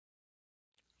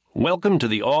Welcome to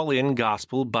the All-In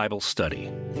Gospel Bible Study.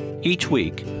 Each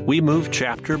week, we move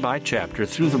chapter by chapter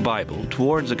through the Bible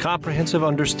towards a comprehensive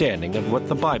understanding of what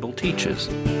the Bible teaches.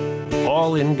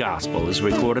 All-In Gospel is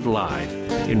recorded live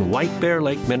in White Bear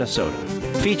Lake, Minnesota,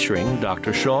 featuring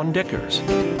Dr. Sean Dickers.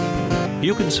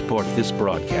 You can support this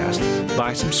broadcast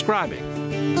by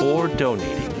subscribing or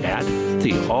donating at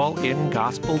the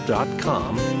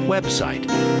allingospel.com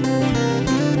website.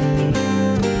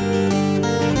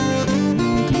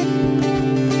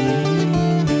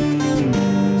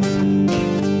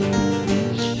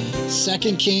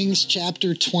 2 Kings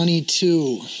chapter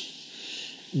 22.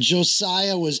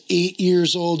 Josiah was 8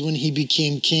 years old when he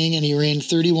became king, and he reigned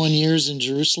 31 years in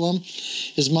Jerusalem.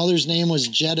 His mother's name was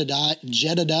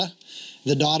Jedidah,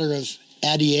 the daughter of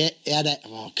Adaiah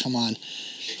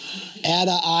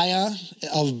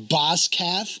of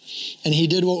Bozkath, and he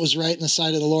did what was right in the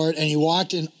sight of the Lord, and he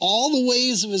walked in all the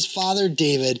ways of his father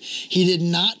David. He did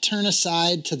not turn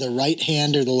aside to the right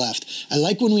hand or the left. I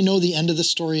like when we know the end of the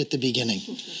story at the beginning.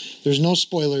 There's no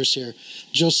spoilers here.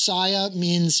 Josiah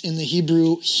means in the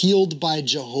Hebrew, healed by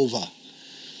Jehovah.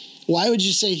 Why would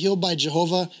you say healed by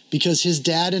Jehovah? Because his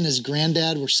dad and his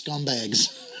granddad were scumbags,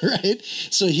 right?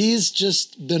 So he's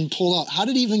just been pulled out. How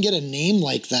did he even get a name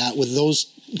like that with those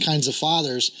kinds of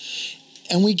fathers?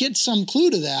 And we get some clue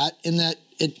to that in that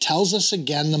it tells us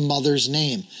again the mother's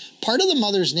name. Part of the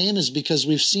mother's name is because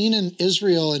we've seen in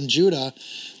Israel and Judah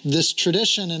this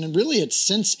tradition, and really it's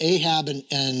since Ahab and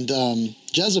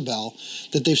Jezebel,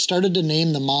 that they've started to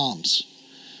name the moms.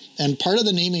 And part of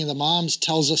the naming of the moms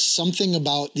tells us something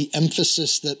about the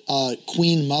emphasis that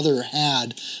Queen Mother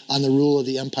had on the rule of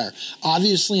the empire.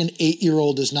 Obviously, an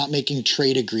 8-year-old is not making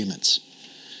trade agreements.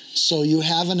 So you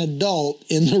have an adult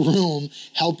in the room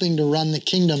helping to run the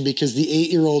kingdom because the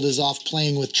 8-year-old is off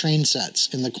playing with train sets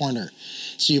in the corner.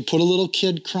 So you put a little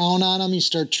kid crown on them, you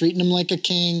start treating them like a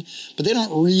king, but they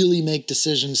don't really make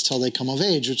decisions till they come of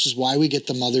age, which is why we get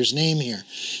the mother's name here.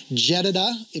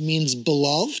 Jedidah, it means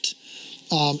beloved,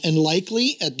 and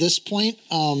likely at this point,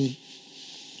 and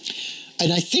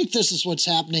I think this is what's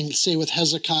happening, say, with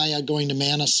Hezekiah going to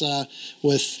Manasseh,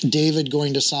 with David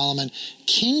going to Solomon.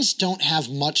 Kings don't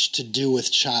have much to do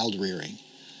with child rearing.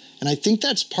 And I think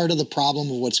that's part of the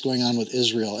problem of what's going on with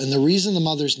Israel. And the reason the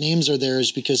mothers' names are there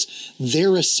is because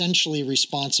they're essentially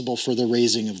responsible for the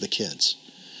raising of the kids.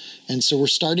 And so we're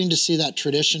starting to see that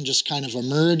tradition just kind of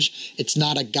emerge. It's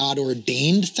not a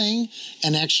God-ordained thing.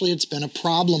 And actually, it's been a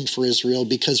problem for Israel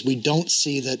because we don't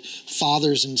see that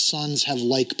fathers and sons have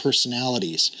like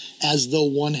personalities, as though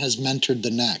one has mentored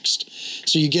the next.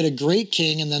 So you get a great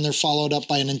king, and then they're followed up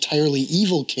by an entirely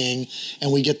evil king,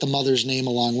 and we get the mother's name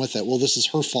along with it. Well, this is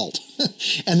her fault.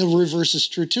 And the reverse is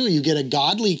true, too. You get a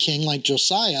godly king like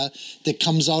Josiah that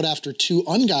comes out after 2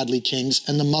 ungodly kings,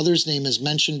 and the mother's name is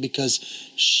mentioned because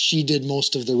she did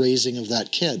most of the raising of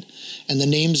that kid. And the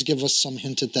names give us some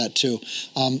hint at that, too.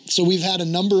 So we've had a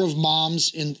number of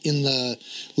moms in the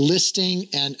listing,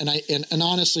 and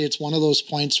honestly, it's one of those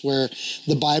points where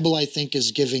the Bible, I think,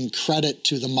 is giving credit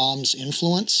to the mom's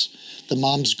influence, the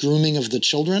mom's grooming of the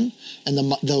children, and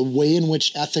the way in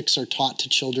which ethics are taught to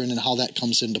children and how that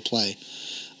comes into play.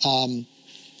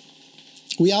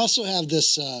 We also have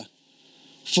this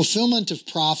fulfillment of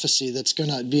prophecy that's going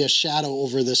to be a shadow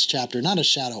over this chapter. Not a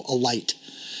shadow, a light.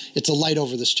 It's a light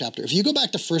over this chapter. If you go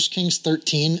back to 1 Kings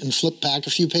 13 and flip back a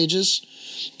few pages,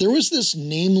 there was this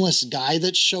nameless guy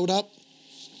that showed up.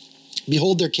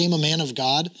 Behold, there came a man of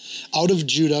God out of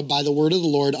Judah by the word of the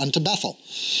Lord unto Bethel.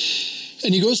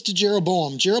 And he goes to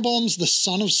Jeroboam. Jeroboam's the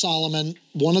son of Solomon,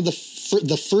 one of the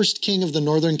first king of the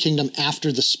northern kingdom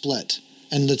after the split.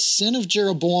 And the sin of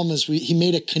Jeroboam is he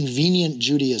made a convenient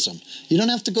Judaism. You don't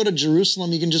have to go to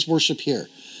Jerusalem. You can just worship here.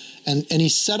 And he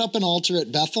set up an altar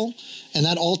at Bethel, and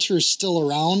that altar is still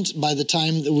around by the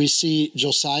time that we see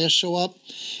Josiah show up.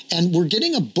 And we're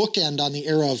getting a bookend on the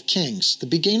era of Kings. The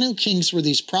beginning of Kings were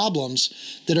these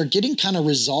problems that are getting kind of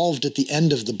resolved at the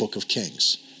end of the book of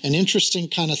Kings. An interesting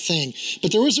kind of thing.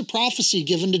 But there was a prophecy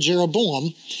given to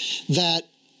Jeroboam that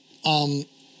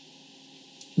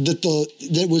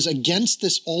that was against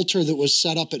this altar that was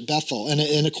set up at Bethel.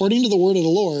 And according to the word of the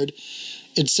Lord,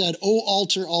 it said, O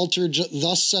altar, altar,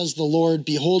 thus says the Lord,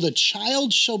 behold, a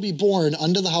child shall be born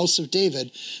unto the house of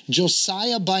David,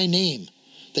 Josiah by name.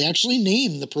 They actually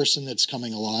name the person that's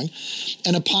coming along.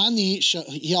 And upon thee shall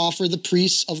he offer the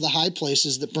priests of the high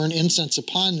places that burn incense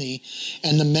upon thee,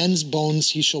 and the men's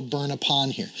bones he shall burn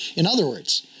upon here. In other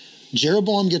words,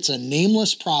 Jeroboam gets a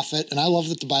nameless prophet, and I love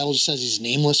that the Bible just says these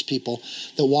nameless people,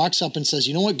 that walks up and says,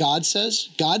 you know what God says?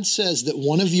 God says that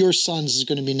one of your sons is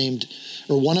going to be named,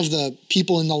 or one of the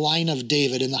people in the line of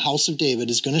David, in the house of David,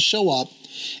 is going to show up,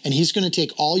 and he's going to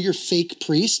take all your fake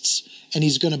priests and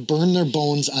he's going to burn their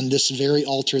bones on this very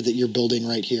altar that you're building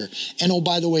right here. And oh,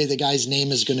 by the way, the guy's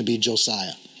name is going to be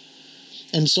Josiah.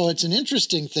 And so it's an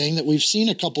interesting thing that we've seen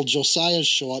a couple Josiahs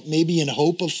show up, maybe in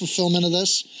hope of fulfillment of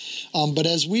this. But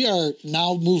as we are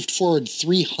now moved forward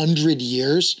 300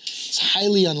 years, it's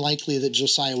highly unlikely that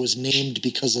Josiah was named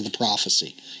because of the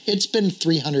prophecy. It's been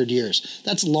 300 years.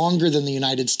 That's longer than the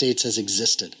United States has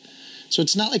existed. So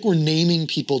it's not like we're naming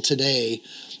people today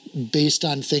based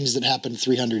on things that happened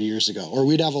 300 years ago, or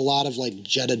we'd have a lot of like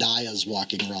Jedediahs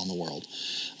walking around the world.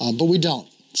 But we don't.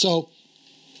 So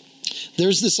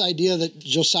there's this idea that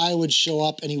Josiah would show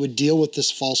up and he would deal with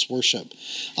this false worship.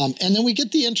 And then we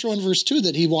get the intro in verse 2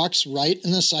 that he walks right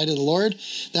in the sight of the Lord.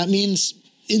 That means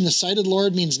in the sight of the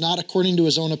Lord means not according to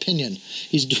his own opinion.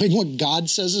 He's doing what God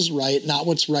says is right, not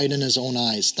what's right in his own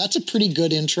eyes. That's a pretty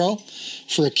good intro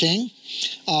for a king.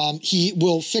 He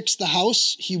will fix the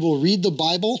house. He will read the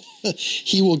Bible.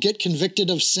 He will get convicted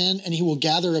of sin, and he will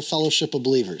gather a fellowship of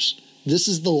believers. This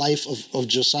is the life of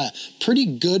Josiah. Pretty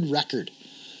good record.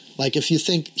 Like if you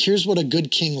think, here's what a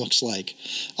good king looks like.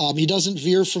 He doesn't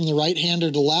veer from the right hand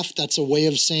or the left. That's a way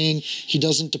of saying he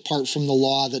doesn't depart from the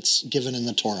law that's given in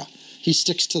the Torah. He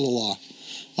sticks to the law.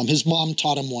 His mom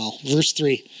taught him well. Verse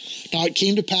 3. Now it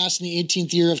came to pass in the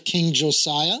 18th year of King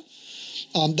Josiah.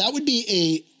 That would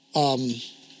be a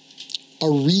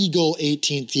regal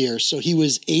 18th year. So he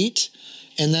was 8,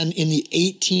 and then in the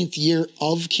 18th year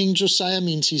of King Josiah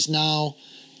means he's now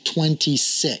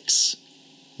 26.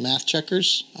 Math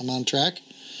checkers, I'm on track.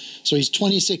 So he's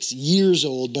 26 years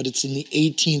old, but it's in the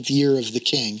 18th year of the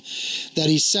king, that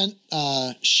he sent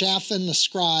Shaphan the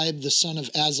scribe, the son of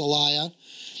Azaliah,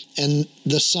 and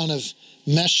the son of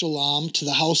Meshullam to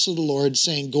the house of the Lord,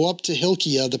 saying, go up to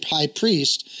Hilkiah, the high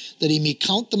priest, that he may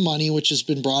count the money which has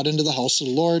been brought into the house of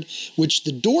the Lord, which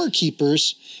the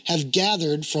doorkeepers have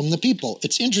gathered from the people.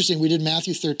 It's interesting, we did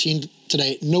Matthew 13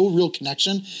 today, no real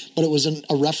connection, but it was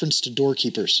a reference to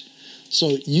doorkeepers.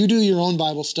 So you do your own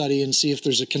Bible study and see if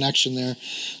there's a connection there.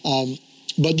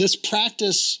 But this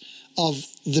practice of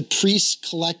the priests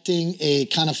collecting a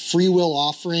kind of free will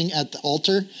offering at the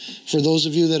altar, for those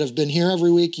of you that have been here every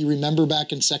week, you remember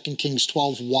back in 2 Kings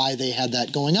 12 why they had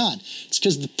that going on. It's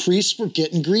because the priests were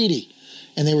getting greedy,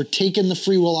 and they were taking the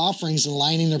free will offerings and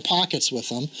lining their pockets with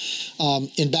them.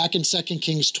 Back in 2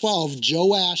 Kings 12,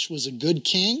 Joash was a good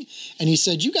king, and he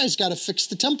said, you guys got to fix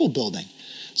the temple building.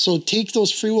 So take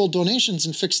those free will donations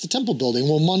and fix the temple building.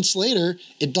 Well, months later,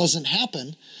 it doesn't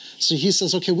happen. So he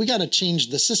says, okay, we got to change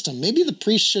the system. Maybe the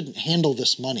priest shouldn't handle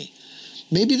this money.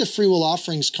 Maybe the free will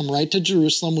offerings come right to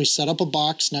Jerusalem. We set up a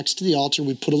box next to the altar.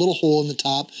 We put a little hole in the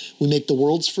top. We make the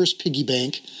world's first piggy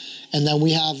bank. And then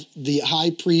we have the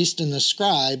high priest and the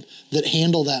scribe that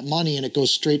handle that money, and it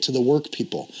goes straight to the work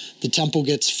people. The temple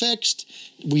gets fixed.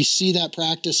 We see that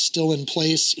practice still in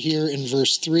place here in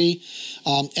verse 3.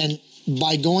 And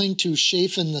by going to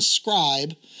Shaphan the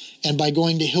scribe and by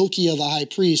going to Hilkiah the high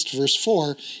priest, verse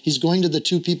 4, he's going to the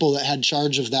two people that had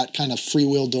charge of that kind of free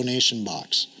will donation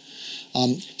box.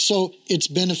 So it's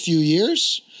been a few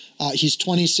years. He's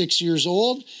 26 years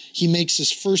old. He makes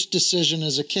his first decision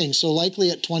as a king. So likely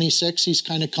at 26, he's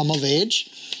kind of come of age.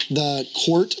 The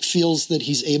court feels that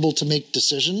he's able to make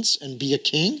decisions and be a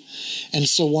king. And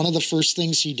so one of the first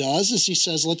things he does is he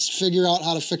says, let's figure out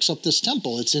how to fix up this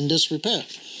temple. It's in disrepair.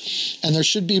 And there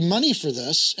should be money for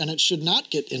this, and it should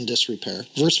not get in disrepair.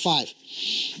 Verse 5.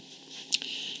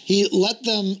 He let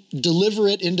them deliver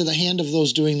it into the hand of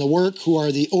those doing the work, who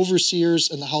are the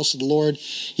overseers in the house of the Lord.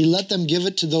 He let them give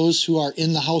it to those who are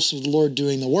in the house of the Lord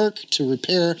doing the work to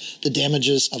repair the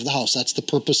damages of the house. That's the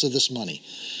purpose of this money.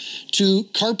 To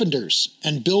carpenters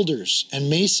and builders and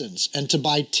masons, and to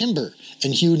buy timber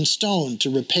and hewn stone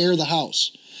to repair the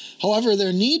house. However,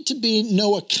 there need to be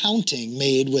no accounting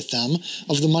made with them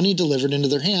of the money delivered into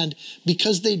their hand,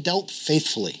 because they dealt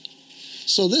faithfully.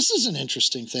 So this is an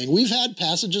interesting thing. We've had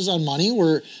passages on money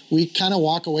where we kind of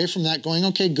walk away from that going,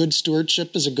 okay, good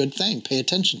stewardship is a good thing. Pay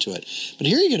attention to it. But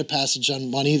here you get a passage on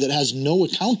money that has no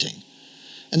accounting.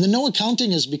 And the no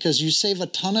accounting is because you save a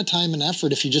ton of time and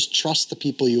effort if you just trust the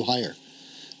people you hire.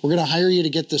 We're going to hire you to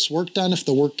get this work done. If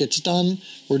the work gets done,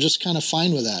 we're just kind of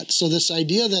fine with that. So this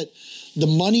idea that the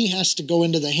money has to go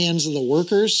into the hands of the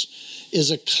workers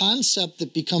is a concept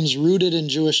that becomes rooted in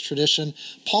Jewish tradition.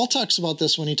 Paul talks about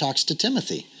this when he talks to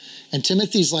Timothy. And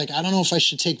Timothy's like, I don't know if I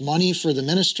should take money for the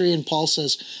ministry. And Paul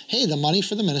says, hey, the money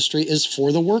for the ministry is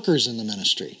for the workers in the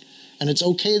ministry. And it's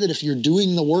okay that if you're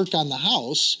doing the work on the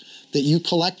house, that you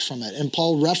collect from it. And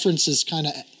Paul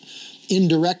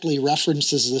indirectly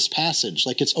references this passage.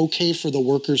 Like it's okay for the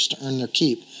workers to earn their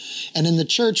keep. And in the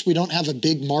church, we don't have a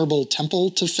big marble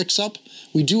temple to fix up.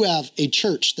 we do have a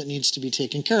church that needs to be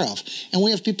taken care of. And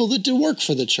we have people that do work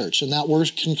for the church, and that work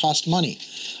can cost money.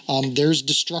 There's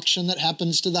destruction that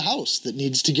happens to the house that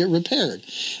needs to get repaired.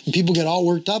 And people get all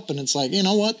worked up, and it's like, you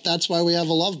know what? That's why we have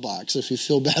a love box. If you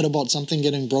feel bad about something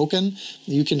getting broken,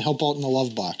 you can help out in the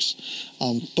love box.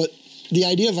 But the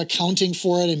idea of accounting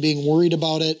for it and being worried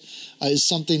about it is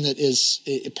something that is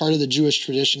a part of the Jewish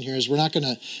tradition here. Is we're not going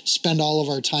to spend all of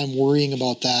our time worrying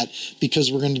about that,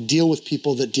 because we're going to deal with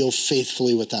people that deal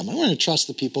faithfully with them. And we're going to trust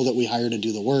the people that we hire to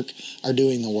do the work are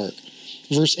doing the work.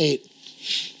 Verse 8.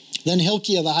 Then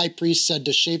Hilkiah the high priest said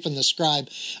to Shaphan the scribe,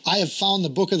 I have found the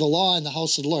book of the law in the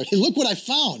house of the Lord. Hey, look what I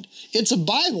found. It's a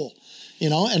Bible.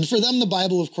 And for them, the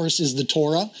Bible, of course, is the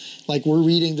Torah. Like we're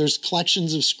reading, there's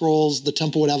collections of scrolls. The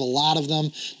temple would have a lot of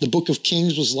them. The Book of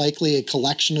Kings was likely a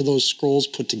collection of those scrolls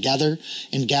put together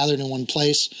and gathered in one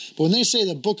place. But when they say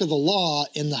the book of the law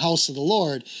in the house of the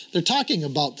Lord, they're talking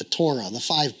about the Torah, the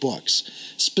 5 books.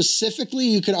 Specifically,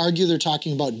 you could argue they're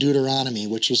talking about Deuteronomy,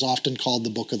 which was often called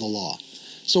the book of the law.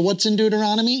 So what's in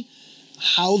Deuteronomy?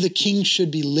 How the king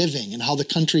should be living and how the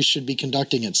country should be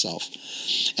conducting itself.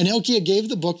 And Hilkiah gave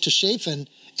the book to Shaphan,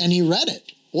 and he read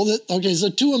it. Well, okay, so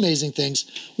 2 amazing things.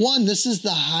 One, this is the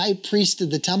high priest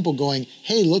of the temple going,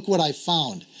 hey, look what I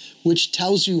found, which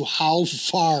tells you how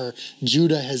far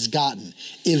Judah has gotten.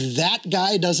 If that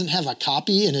guy doesn't have a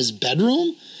copy in his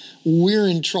bedroom, we're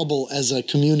in trouble as a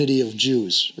community of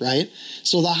Jews, right?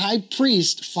 So the high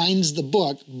priest finds the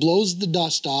book, blows the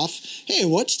dust off. Hey,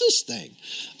 what's this thing?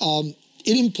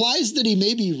 It implies that he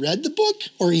maybe read the book,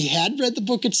 or he had read the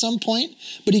book at some point,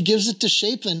 but he gives it to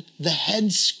Shaphan, the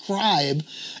head scribe,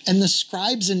 and the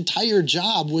scribe's entire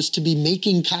job was to be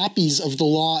making copies of the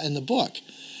law and the book.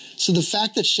 So the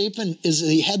fact that Shaphan is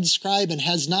the head scribe and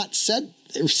has not said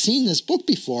or seen this book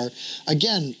before,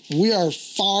 again, we are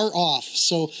far off.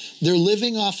 So they're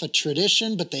living off a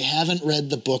tradition, but they haven't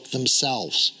read the book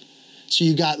themselves. So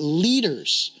you got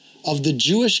leaders of the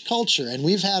Jewish culture, and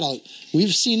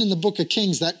we've seen in the book of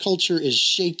Kings that culture is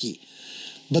shaky,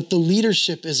 but the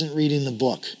leadership isn't reading the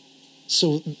book.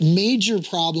 So major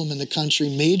problem in the country,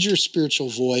 major spiritual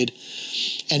void,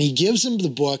 and he gives him the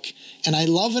book, and I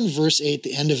love in verse 8,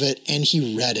 the end of it, and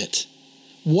he read it.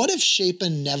 What if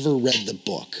Shaphan never read the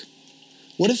book?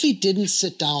 What if he didn't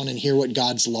sit down and hear what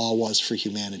God's law was for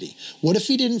humanity? What if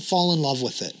he didn't fall in love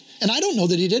with it? And I don't know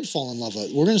that he did fall in love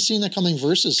with it. We're going to see in the coming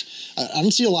verses, I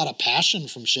don't see a lot of passion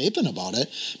from Shaphan about it,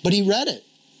 but he read it.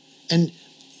 And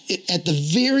at the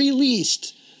very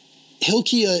least,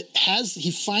 Hilkiah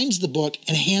he finds the book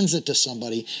and hands it to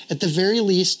somebody. At the very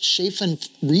least, Shaphan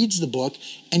reads the book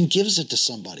and gives it to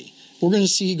somebody. We're going to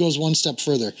see he goes one step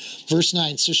further. Verse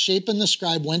 9, so Shaphan the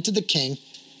scribe went to the king,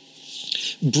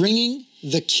 bringing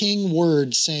the king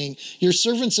word, saying, your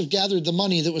servants have gathered the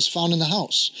money that was found in the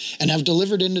house and have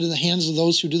delivered it into the hands of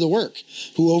those who do the work,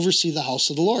 who oversee the house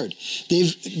of the Lord.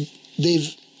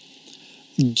 They've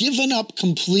given up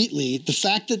completely the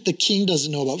fact that the king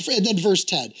doesn't know about. And then verse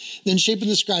 10, then Shaphan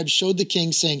the scribe showed the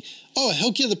king, saying, oh,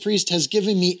 Hilkiah the priest has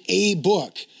given me a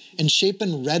book. And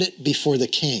Shaphan read it before the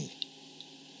king.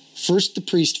 First the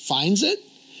priest finds it,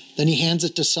 then he hands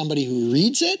it to somebody who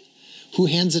reads it, who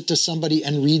hands it to somebody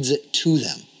and reads it to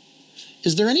them.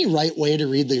 Is there any right way to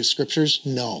read the scriptures?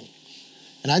 No.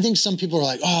 And I think some people are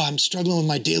like, oh, I'm struggling with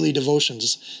my daily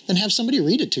devotions. Then have somebody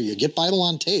read it to you. Get Bible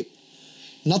on tape.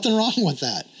 Nothing wrong with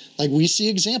that. Like we see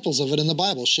examples of it in the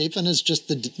Bible. Shaphan is just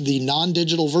the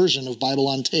non-digital version of Bible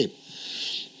on tape.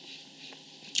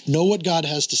 Know what God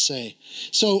has to say.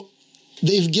 So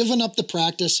they've given up the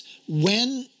practice.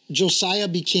 When Josiah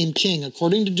became king,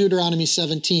 according to Deuteronomy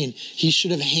 17, he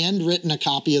should have handwritten a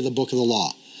copy of the book of the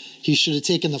law. He should have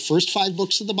taken the first 5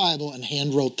 books of the Bible and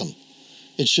handwrote them.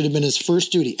 It should have been his first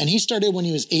duty. And he started when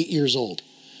he was 8 years old.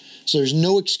 So there's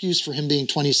no excuse for him being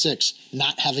 26,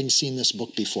 not having seen this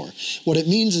book before. What it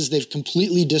means is they've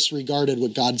completely disregarded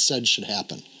what God said should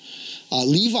happen.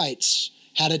 Levites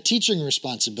had a teaching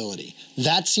responsibility.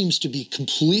 That seems to be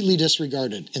completely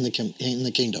disregarded in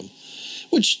the kingdom.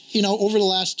 Which, over the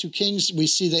last 2 kings, we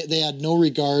see that they had no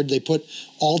regard. They put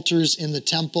altars in the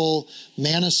temple.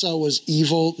 Manasseh was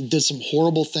evil, did some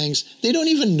horrible things. They don't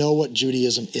even know what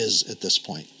Judaism is at this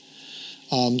point.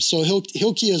 So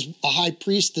Hilkiah is a high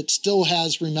priest that still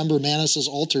has, remember, Manasseh's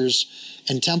altars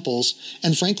and temples,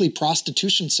 and frankly,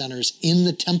 prostitution centers in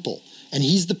the temple. And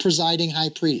he's the presiding high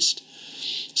priest.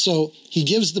 So he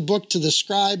gives the book to the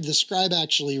scribe. The scribe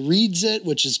actually reads it,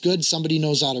 which is good. Somebody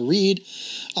knows how to read.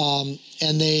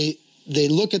 And they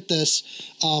look at this.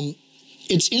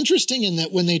 It's interesting in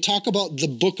that when they talk about the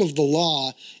book of the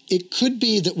law, it could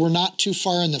be that we're not too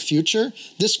far in the future.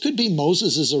 This could be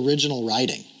Moses' original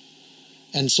writing.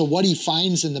 And so what he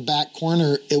finds in the back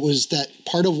corner, it was that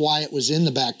part of why it was in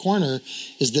the back corner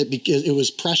is that because it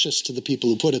was precious to the people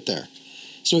who put it there.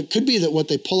 So it could be that what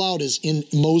they pull out is in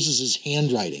Moses'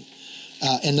 handwriting.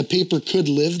 And the paper could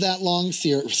live that long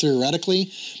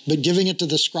theoretically, but giving it to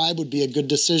the scribe would be a good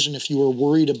decision if you were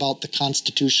worried about the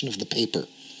constitution of the paper.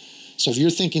 So if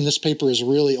you're thinking this paper is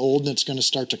really old and it's going to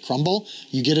start to crumble,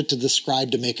 you get it to the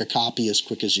scribe to make a copy as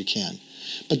quick as you can.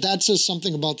 But that says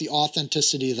something about the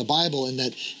authenticity of the Bible, and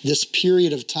that this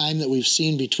period of time that we've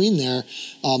seen between there,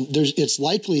 it's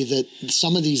likely that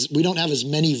some of these, we don't have as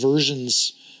many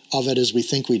versions of it as we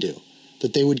think we do.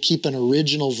 That they would keep an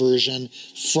original version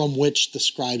from which the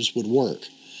scribes would work.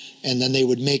 And then they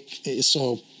would make,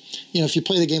 so, if you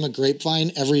play the game of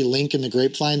Grapevine, every link in the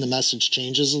Grapevine, the message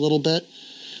changes a little bit.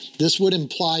 This would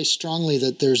imply strongly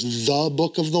that there's the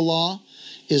book of the law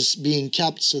is being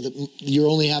kept so that you're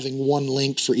only having one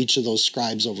link for each of those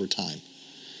scribes over time.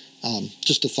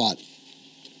 Just a thought.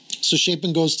 So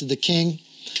Shaphan goes to the king.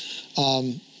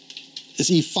 As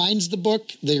he finds the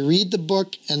book, they read the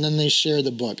book, and then they share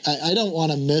the book. I don't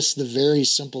want to miss the very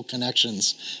simple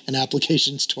connections and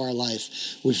applications to our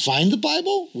life. We find the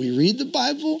Bible, we read the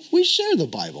Bible, we share the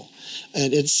Bible.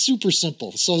 And it's super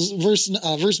simple. So verse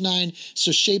 9,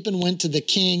 so Shaphan went to the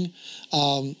king,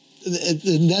 and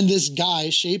then this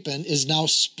guy, Shaphan, is now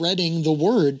spreading the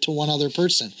word to one other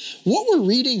person. What we're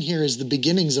reading here is the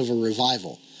beginnings of a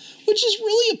revival, which is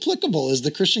really applicable as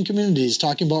the Christian community is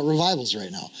talking about revivals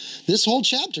right now. This whole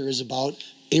chapter is about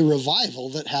a revival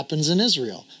that happens in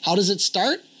Israel. How does it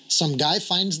start? Some guy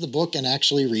finds the book and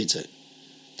actually reads it.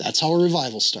 That's how a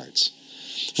revival starts.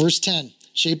 Verse 10,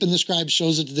 Shaphan the scribe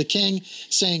shows it to the king,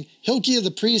 saying, Hilkiah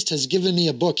the priest has given me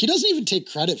a book. He doesn't even take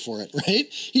credit for it, right?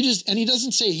 He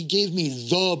doesn't say he gave me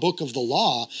the book of the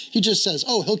law. He just says,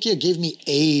 oh, Hilkiah gave me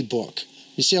a book.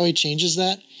 You see how he changes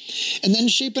that? And then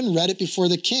Shaphan read it before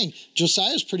the king.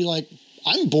 Josiah's pretty like,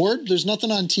 I'm bored. There's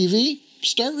nothing on TV.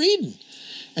 Start reading.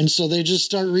 And so they just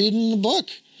start reading the book.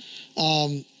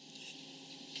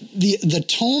 The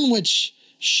tone which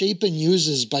Shaphan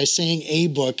uses by saying a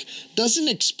book doesn't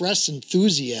express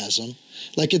enthusiasm.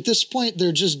 Like at this point,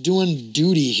 they're just doing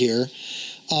duty here.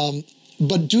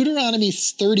 But Deuteronomy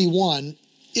 31,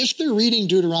 if they're reading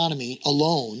Deuteronomy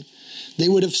alone, they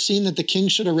would have seen that the king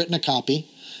should have written a copy.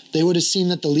 They would have seen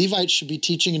that the Levites should be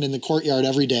teaching it in the courtyard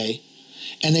every day.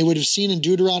 And they would have seen in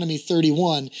Deuteronomy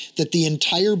 31 that the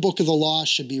entire book of the law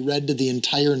should be read to the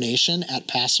entire nation at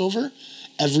Passover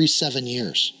every 7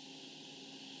 years.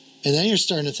 And then you're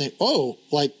starting to think, oh,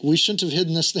 like we shouldn't have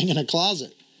hidden this thing in a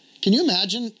closet. Can you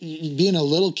imagine being a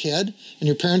little kid and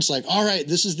your parents like, all right,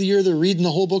 this is the year they're reading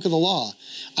the whole book of the law.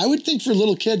 I would think for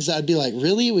little kids, that'd be like,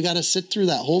 really? We got to sit through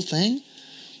that whole thing?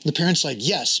 The parents like,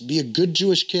 yes, be a good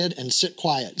Jewish kid and sit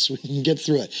quiet so we can get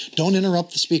through it. Don't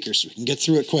interrupt the speaker so we can get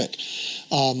through it quick.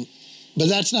 But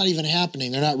that's not even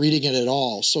happening. They're not reading it at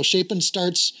all. So Shaphan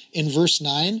starts in verse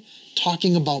 9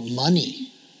 talking about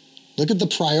money. Look at the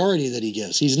priority that he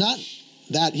gives. He's not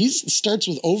that. He starts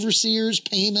with overseers,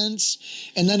 payments,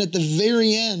 and then at the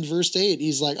very end, verse 8,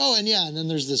 he's like, oh, and yeah, and then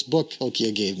there's this book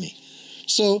Hilkiah gave me.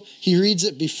 So he reads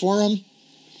it before him.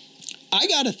 I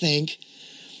got to think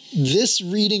this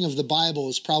reading of the Bible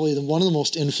is probably one of the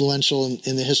most influential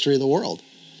in the history of the world.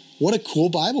 What a cool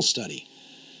Bible study.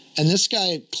 And this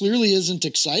guy clearly isn't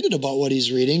excited about what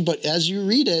he's reading, but as you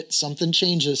read it, something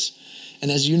changes. And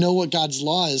as you know what God's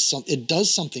law is, it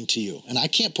does something to you. And I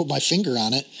can't put my finger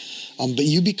on it, but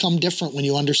you become different when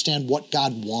you understand what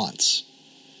God wants.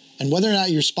 And whether or not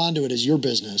you respond to it is your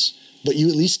business, but you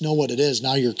at least know what it is.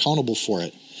 Now you're accountable for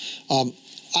it.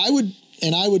 I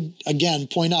would again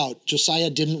point out,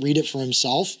 Josiah didn't read it for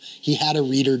himself. He had a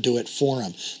reader do it for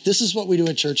him. This is what we do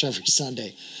at church every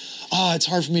Sunday. It's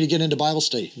hard for me to get into Bible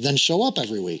study. Then show up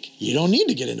every week. You don't need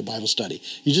to get into Bible study.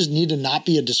 You just need to not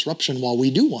be a disruption while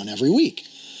we do one every week.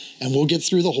 And we'll get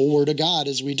through the whole Word of God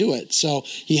as we do it. So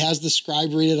he has the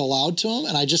scribe read it aloud to him.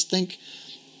 And I just think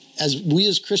we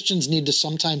as Christians need to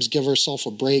sometimes give ourselves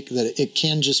a break, that it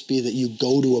can just be that you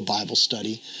go to a Bible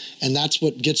study. And that's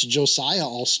what gets Josiah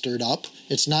all stirred up.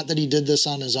 It's not that he did this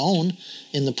on his own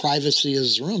in the privacy of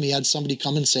his room. He had somebody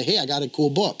come and say, hey, I got a cool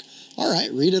book. All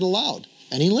right, read it aloud.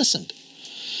 And he listened.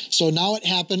 So now it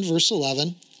happened, verse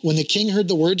 11, when the king heard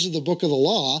the words of the book of the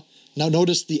law, now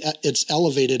notice it's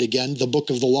elevated again, the book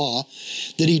of the law,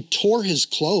 that he tore his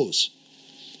clothes.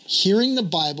 Hearing the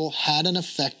Bible had an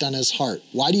effect on his heart.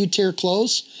 Why do you tear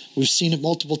clothes? We've seen it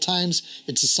multiple times.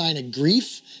 It's a sign of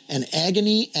grief and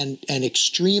agony and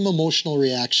extreme emotional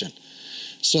reaction.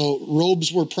 So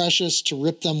robes were precious. To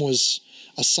rip them was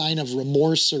a sign of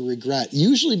remorse or regret,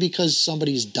 usually because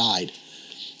somebody's died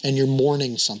and you're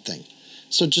mourning something.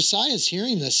 So Josiah's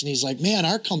hearing this, and he's like, man,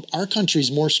 our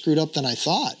country's more screwed up than I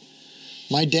thought.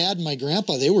 My dad and my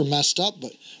grandpa, they were messed up,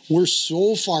 but we're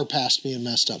so far past being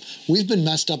messed up. We've been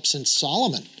messed up since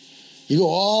Solomon. You go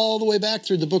all the way back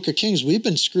through the book of Kings. We've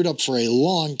been screwed up for a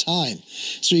long time.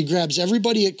 So he grabs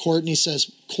everybody at court and he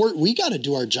says, court, we got to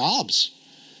do our jobs.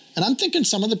 And I'm thinking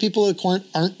some of the people at court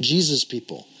aren't Jesus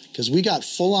people, because we got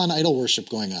full-on idol worship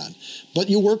going on. But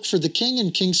you work for the king,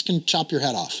 and kings can chop your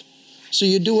head off. So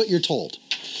you do what you're told.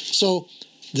 So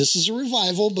this is a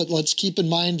revival, but let's keep in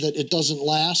mind that it doesn't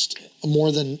last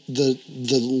more than the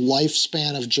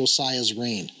lifespan of Josiah's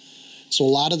reign. So a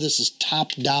lot of this is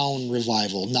top-down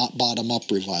revival, not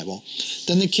bottom-up revival.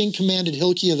 Then the king commanded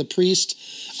Hilkiah the priest,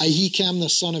 Ahikam the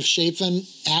son of Shaphan,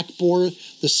 Akbor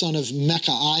the son of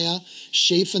Micaiah,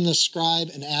 Shaphan the scribe,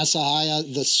 and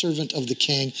Asahiah the servant of the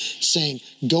king, saying,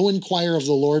 go inquire of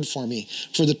the Lord for me,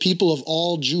 for the people of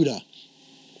all Judah,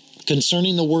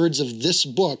 concerning the words of this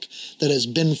book that has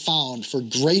been found, for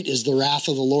great is the wrath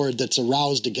of the Lord that's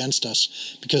aroused against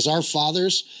us, because our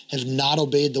fathers have not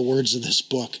obeyed the words of this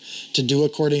book to do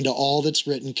according to all that's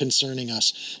written concerning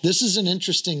us. This is an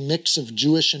interesting mix of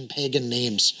Jewish and pagan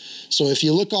names. So if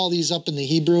you look all these up in the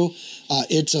Hebrew,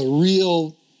 it's a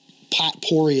real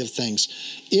potpourri of things.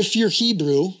 If you're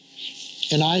Hebrew,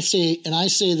 and I say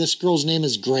this girl's name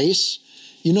is Grace,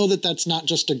 you know that that's not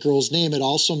just a girl's name. It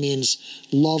also means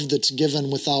love that's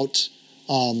given without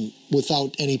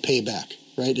any payback,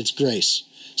 right? It's grace.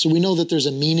 So we know that there's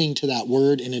a meaning to that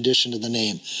word in addition to the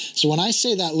name. So when I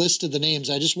say that list of the names,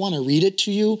 I just want to read it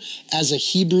to you as a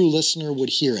Hebrew listener would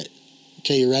hear it.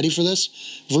 Okay, you ready for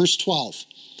this? Verse 12.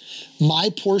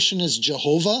 My portion is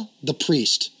Jehovah, the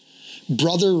priest.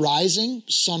 Brother Rising,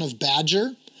 son of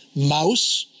Badger.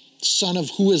 Mouse, son of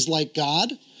who is like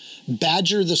God.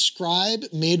 Badger the scribe,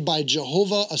 made by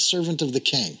Jehovah, a servant of the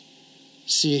king.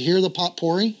 See, you hear the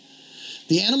potpourri?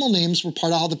 The animal names were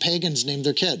part of how the pagans named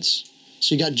their kids.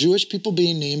 So you got Jewish people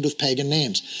being named with pagan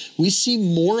names. We see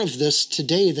more of this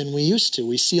today than we used to.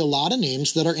 We see a lot of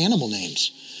names that are animal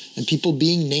names, and people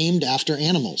being named after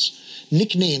animals.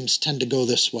 Nicknames tend to go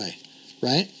this way,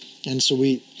 right? And so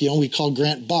we call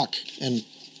Grant Buck, and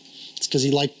it's because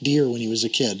he liked deer when he was a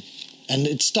kid, and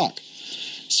it stuck.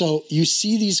 So you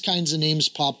see these kinds of names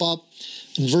pop up.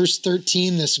 In verse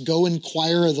 13, this go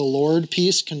inquire of the Lord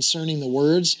piece concerning the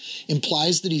words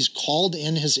implies that he's called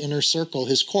in his inner circle,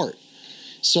 his court.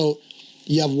 So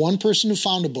you have one person who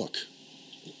found a book,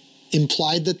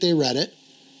 implied that they read it,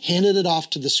 handed it off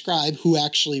to the scribe who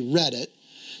actually read it.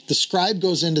 The scribe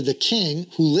goes into the king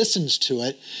who listens to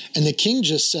it, and the king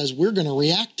just says, we're going to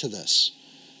react to this.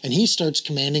 And he starts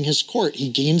commanding his court. He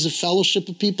gains a fellowship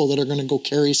of people that are going to go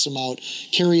carry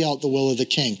out the will of the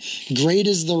king. Great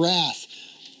is the wrath.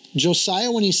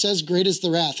 Josiah, when he says great is the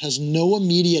wrath, has no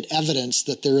immediate evidence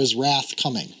that there is wrath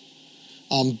coming.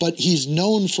 But he's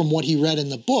known from what he read in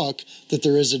the book that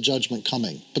there is a judgment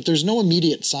coming. But there's no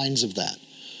immediate signs of that.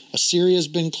 Assyria's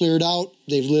been cleared out.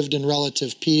 They've lived in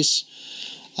relative peace.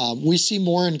 We see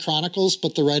more in Chronicles,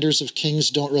 but the writers of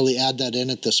Kings don't really add that in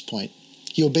at this point.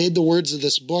 He obeyed the words of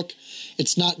this book.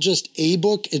 It's not just a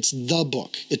book, it's the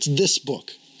book. It's this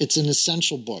book. It's an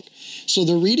essential book. So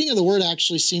the reading of the word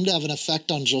actually seemed to have an effect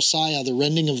on Josiah, the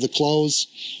rending of the clothes,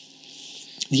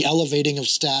 the elevating of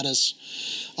status.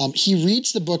 He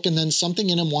reads the book, and then something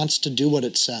in him wants to do what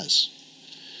it says.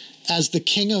 As the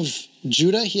king of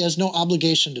Judah, he has no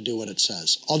obligation to do what it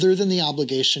says, other than the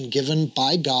obligation given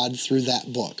by God through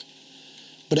that book.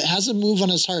 But it has a move on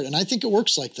his heart, and I think it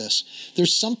works like this.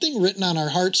 There's something written on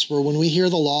our hearts where when we hear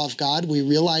the law of God, we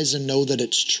realize and know that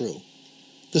it's true.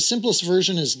 The simplest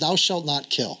version is, thou shalt not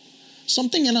kill.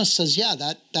 Something in us says, yeah,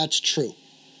 that's true.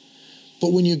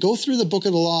 But when you go through the book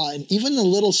of the law, and even the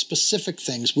little specific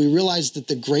things, we realize that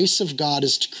the grace of God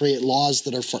is to create laws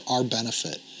that are for our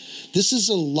benefit. This is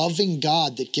a loving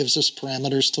God that gives us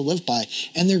parameters to live by,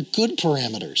 and they're good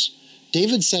parameters.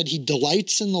 David said he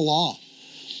delights in the law.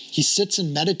 He sits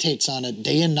and meditates on it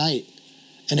day and night,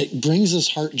 and it brings his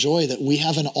heart joy that we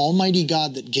have an almighty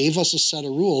God that gave us a set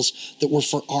of rules that were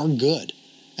for our good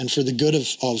and for the good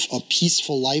of a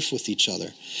peaceful life with each other.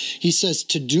 He says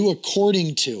to do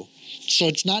according to. So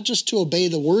it's not just to obey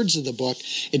the words of the book,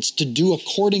 it's to do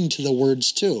according to the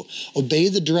words too. Obey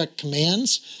the direct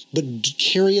commands, but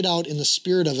carry it out in the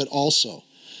spirit of it also.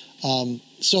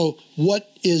 So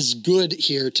what is good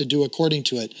here to do according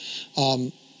to it?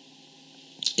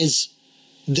 Is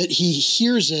that he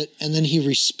hears it and then he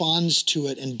responds to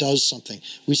it and does something.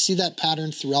 We see that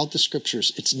pattern throughout the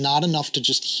scriptures. It's not enough to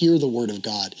just hear the word of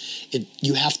God.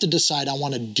 You have to decide, I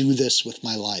want to do this with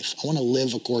my life. I want to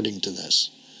live according to this.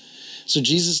 So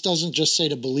Jesus doesn't just say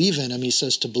to believe in him, he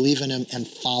says to believe in him and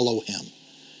follow him.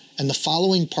 And the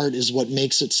following part is what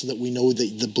makes it so that we know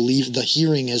that the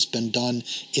hearing has been done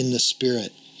in the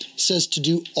Spirit. It says to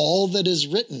do all that is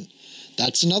written.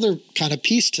 That's another kind of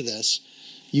piece to this.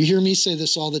 You hear me say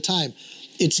this all the time.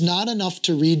 It's not enough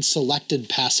to read selected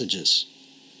passages.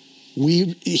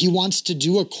 He wants to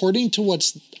do according to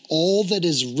what's all that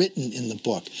is written in the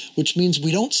book, which means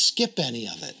we don't skip any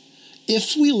of it.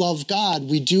 If we love God,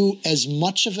 we do as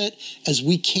much of it as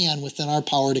we can within our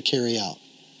power to carry out.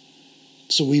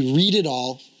 So we read it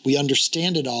all, we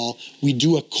understand it all, we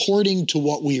do according to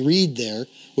what we read there,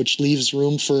 which leaves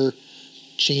room for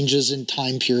changes in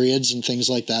time periods and things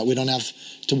like that. We don't have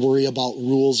to worry about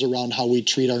rules around how we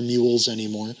treat our mules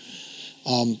anymore.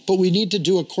 But we need to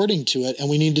do according to it, and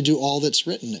we need to do all that's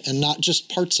written and not just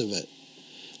parts of it.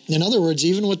 In other words,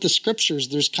 even with the scriptures,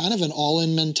 there's kind of an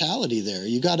all-in mentality there.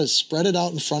 You got to spread it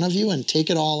out in front of you and take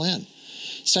it all in.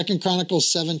 2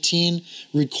 Chronicles 17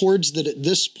 records that at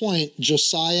this point,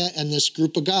 Josiah and this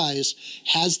group of guys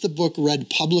has the book read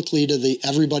publicly to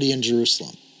everybody in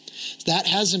Jerusalem. That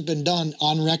hasn't been done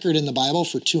on record in the Bible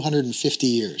for 250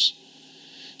 years.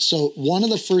 So one of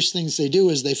the first things they do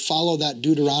is they follow that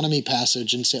Deuteronomy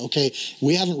passage and say, okay,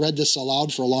 we haven't read this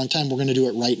aloud for a long time. We're going to do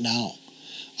it right now.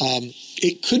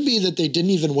 It could be that they didn't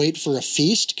even wait for a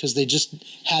feast because they just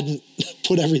hadn't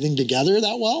put everything together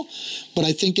that well. But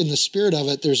I think in the spirit of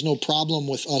it, there's no problem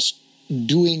with us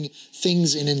doing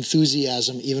things in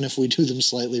enthusiasm, even if we do them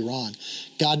slightly wrong.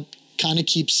 God kind of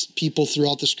keeps people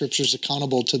throughout the scriptures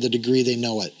accountable to the degree they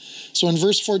know it. So in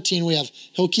verse 14, we have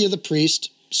Hilkiah the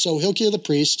priest. So Hilkiah the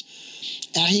priest,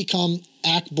 Ahikam,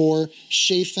 Akbor,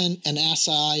 Shaphan, and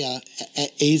Aziah,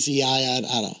 I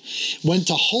don't know, went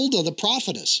to Huldah the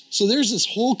prophetess. So there's this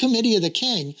whole committee of the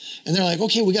king, and they're like,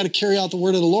 okay, we got to carry out the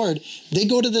word of the Lord. They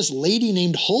go to this lady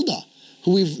named Huldah,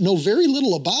 who we know very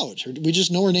little about. We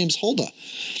just know her name's Huldah.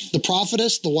 The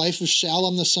prophetess, the wife of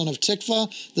Shallum, the son of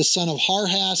Tikvah, the son of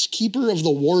Harhas, keeper of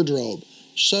the wardrobe.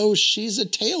 So she's a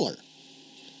tailor,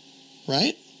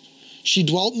 right? She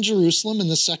dwelt in Jerusalem in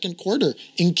the second quarter.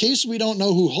 In case we don't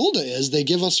know who Huldah is, they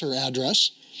give us her address,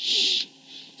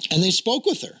 and they spoke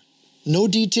with her. No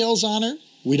details on her.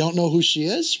 We don't know who she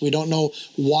is. We don't know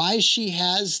why she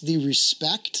has the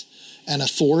respect and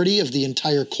authority of the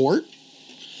entire court.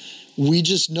 We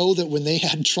just know that when they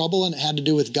had trouble and it had to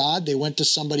do with God, they went to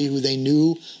somebody who they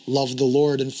knew loved the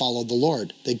Lord and followed the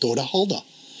Lord. They go to Huldah.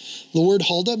 The word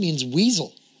Huldah means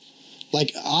weasel.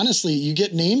 Like, honestly, you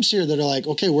get names here that are like,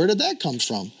 okay, where did that come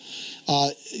from?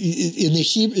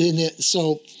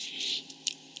 So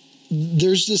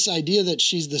there's this idea that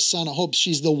she's the son of hope.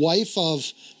 She's the wife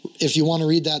of, if you want to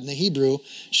read that in the Hebrew,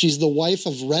 she's the wife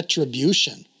of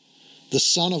retribution, the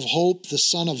son of hope, the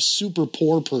son of super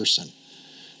poor person.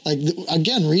 Like,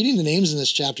 again, reading the names in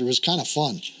this chapter was kind of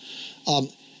fun.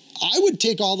 I would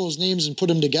take all those names and put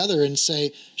them together and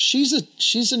say, she's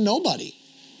a nobody.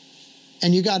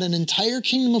 And you got an entire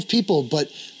kingdom of people,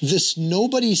 but this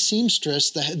nobody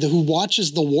seamstress who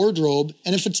watches the wardrobe,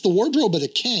 and if it's the wardrobe of the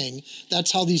king,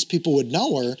 that's how these people would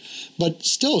know her. But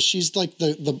still, she's like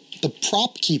the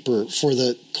prop keeper for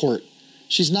the court.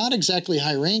 She's not exactly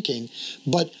high ranking,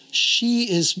 but she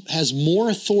has more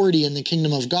authority in the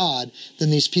kingdom of God than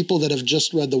these people that have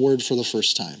just read the word for the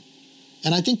first time.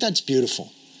 And I think that's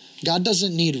beautiful. God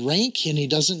doesn't need rank and he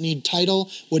doesn't need title.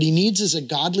 What he needs is a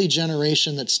godly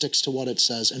generation that sticks to what it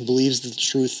says and believes that the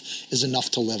truth is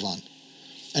enough to live on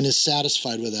and is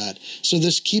satisfied with that. So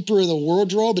this keeper of the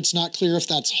wardrobe, it's not clear if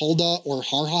that's Huldah or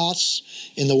Harhas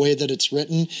in the way that it's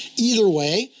written. Either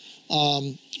way,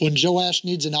 when Joash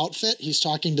needs an outfit, he's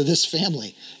talking to this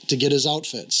family to get his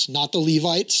outfits, not the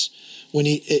Levites,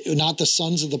 not the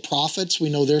sons of the prophets.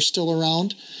 We know they're still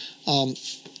around.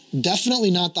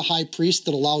 Definitely not the high priest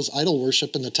that allows idol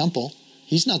worship in the temple.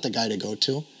 He's not the guy to go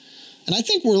to. And I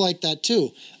think we're like that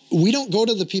too. We don't go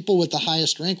to the people with the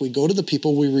highest rank. We go to the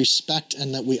people we respect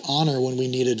and that we honor when we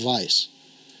need advice.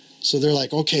 So they're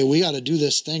like, okay, we got to do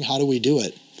this thing. How do we do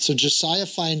it? So Josiah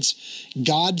finds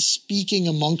God speaking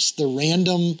amongst the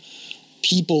random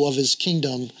people of his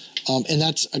kingdom. And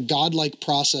that's a godlike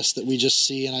process that we just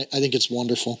see. And I think it's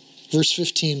wonderful. Verse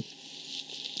 15.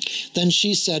 Then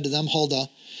she said to them, Huldah,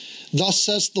 thus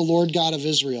says the Lord God of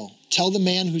Israel, tell the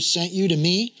man who sent you to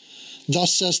me,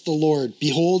 thus says the Lord,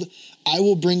 behold, I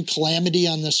will bring calamity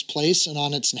on this place and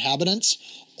on its inhabitants,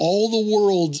 all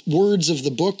the words of the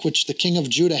book which the king of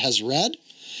Judah has read,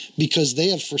 because they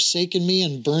have forsaken me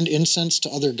and burned incense to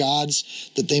other gods,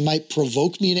 that they might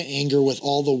provoke me to anger with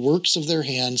all the works of their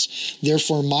hands.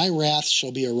 Therefore my wrath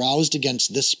shall be aroused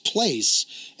against this place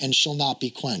and shall not be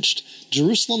quenched.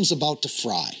 Jerusalem's about to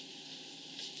fry.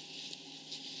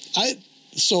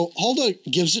 So Huldah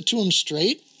gives it to him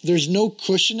straight, there's no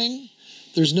cushioning.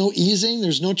 There's no easing.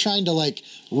 There's no trying to like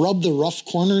rub the rough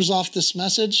corners off this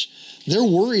message. They're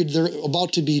worried they're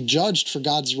about to be judged for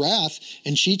God's wrath.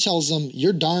 And she tells them,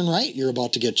 you're darn right you're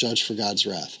about to get judged for God's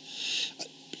wrath.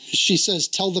 She says,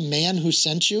 tell the man who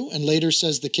sent you, and later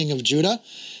says the king of Judah.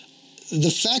 The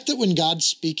fact that when God's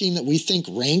speaking that we think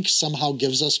rank somehow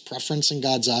gives us preference in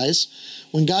God's eyes.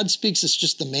 When God speaks, it's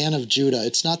just the man of Judah.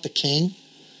 It's not the king.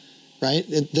 Right?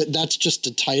 That's just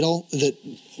a title that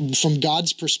from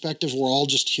God's perspective, we're all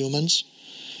just humans.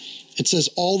 It says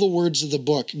all the words of the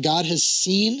book. God has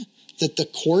seen that the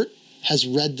court has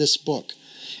read this book,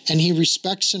 and he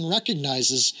respects and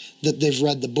recognizes that they've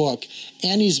read the book.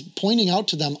 And he's pointing out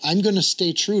to them, I'm going to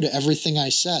stay true to everything I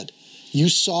said. You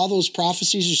saw those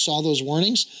prophecies, you saw those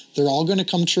warnings, they're all going to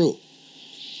come true.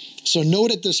 So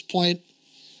note at this point,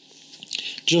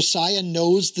 Josiah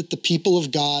knows that the people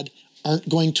of God aren't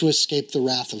going to escape the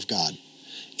wrath of God.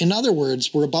 In other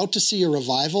words, we're about to see a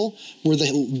revival where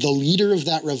the leader of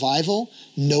that revival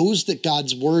knows that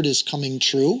God's word is coming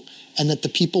true and that the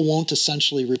people won't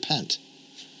essentially repent.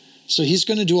 So he's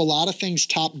going to do a lot of things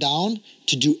top down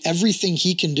to do everything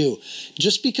he can do.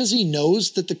 Just because he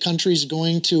knows that the country's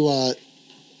going to,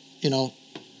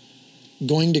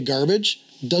 going to garbage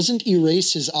doesn't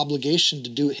erase his obligation to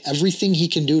do everything he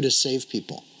can do to save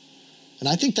people. And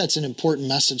I think that's an important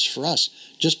message for us.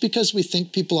 Just because we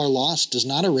think people are lost does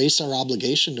not erase our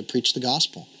obligation to preach the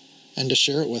gospel and to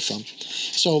share it with them.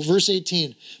 So verse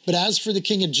 18, but as for the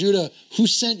king of Judah, who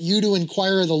sent you to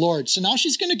inquire of the Lord? So now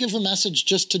she's going to give a message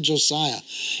just to Josiah.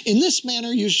 In this manner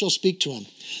you shall speak to him.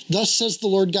 Thus says the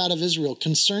Lord God of Israel,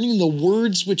 concerning the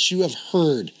words which you have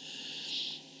heard.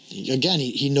 Again,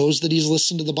 he knows that he's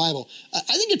listened to the Bible. I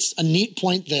think it's a neat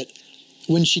point that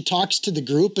when she talks to the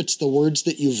group, it's the words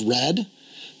that you've read.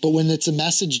 But when it's a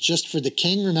message just for the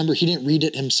king, remember, he didn't read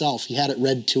it himself. He had it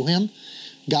read to him.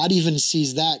 God even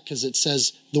sees that because it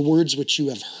says the words which you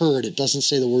have heard. It doesn't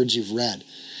say the words you've read.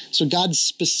 So God's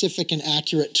specific and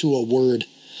accurate to a word.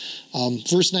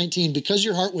 Verse 19, because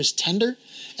your heart was tender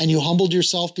and you humbled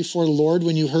yourself before the Lord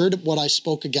when you heard what I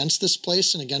spoke against this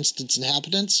place and against its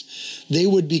inhabitants, they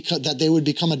would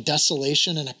become a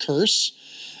desolation and a curse.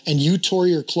 And you tore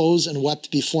your clothes and wept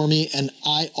before me, and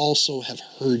I also have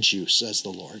heard you, says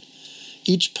the Lord.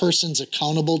 Each person's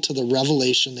accountable to the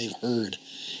revelation they've heard,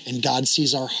 and God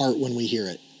sees our heart when we hear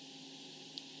it.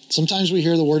 Sometimes we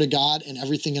hear the word of God, and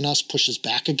everything in us pushes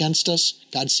back against us.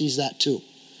 God sees that too.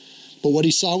 But what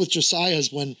he saw with Josiah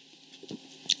is when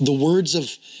the words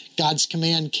of God's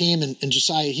command came and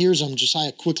Josiah hears them,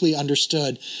 Josiah quickly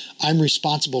understood, I'm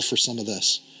responsible for some of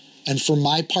this. And for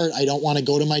my part, I don't want to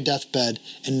go to my deathbed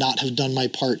and not have done my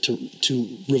part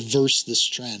to reverse this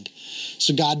trend.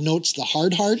 So God notes the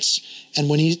hard hearts, and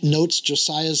when he notes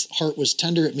Josiah's heart was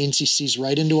tender, it means he sees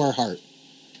right into our heart.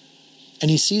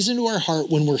 And he sees into our heart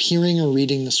when we're hearing or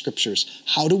reading the scriptures.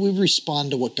 How do we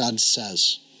respond to what God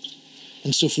says?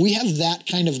 And so if we have that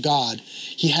kind of God,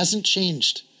 he hasn't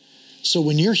changed. So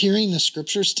when you're hearing the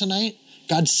scriptures tonight,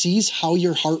 God sees how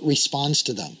your heart responds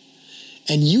to them.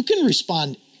 And you can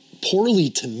respond poorly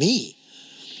to me,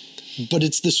 but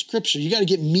it's the scripture. You got to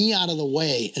get me out of the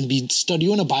way and be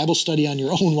doing a Bible study on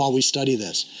your own while we study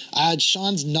this.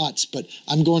 Sean's nuts, but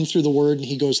I'm going through the word and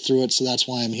he goes through it, so that's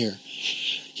why I'm here.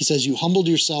 He says, you humbled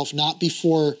yourself not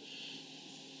before,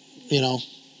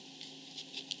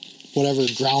 whatever,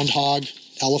 groundhog,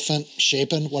 elephant,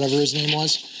 Shapin, whatever his name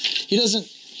was. He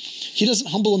doesn't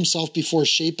humble himself before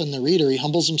Shapin the reader. He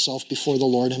humbles himself before the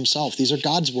Lord himself. These are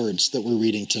God's words that we're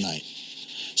reading tonight.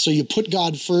 So you put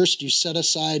God first, you set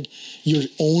aside your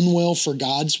own will for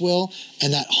God's will,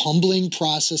 and that humbling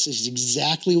process is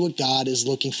exactly what God is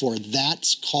looking for.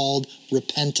 That's called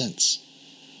repentance,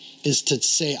 is to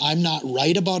say, I'm not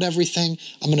right about everything.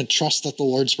 I'm going to trust that the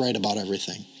Lord's right about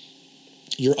everything.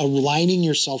 You're aligning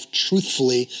yourself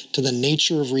truthfully to the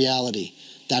nature of reality.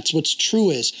 That's what's true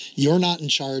is you're not in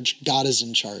charge, God is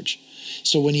in charge.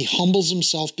 So when he humbles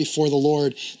himself before the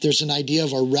Lord, there's an idea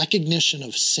of a recognition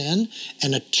of sin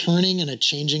and a turning and a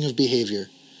changing of behavior.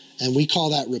 And we call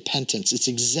that repentance. It's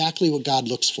exactly what God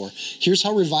looks for. Here's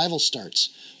how revival starts.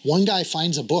 One guy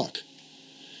finds a book.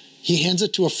 He hands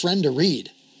it to a friend to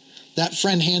read. That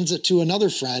friend hands it to another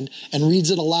friend and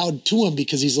reads it aloud to him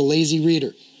because he's a lazy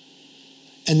reader.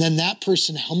 And then that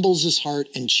person humbles his heart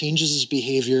and changes his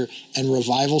behavior, and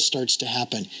revival starts to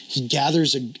happen. He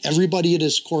gathers everybody at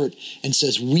his court and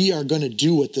says, we are going to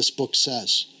do what this book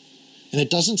says. And it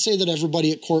doesn't say that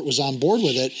everybody at court was on board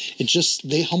with it. It just,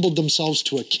 they humbled themselves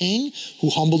to a king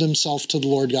who humbled himself to the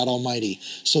Lord God Almighty.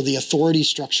 So the authority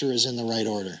structure is in the right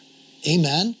order.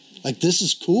 Amen? Like, this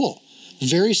is cool.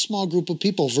 Very small group of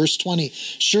people. Verse 20,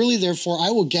 surely therefore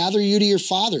I will gather you to your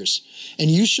fathers,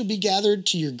 and you shall be gathered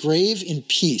to your grave in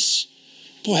peace.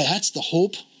 Boy, that's the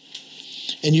hope.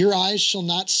 And your eyes shall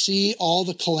not see all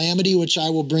the calamity which I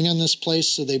will bring on this place.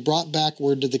 So they brought back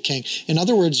word to the king. In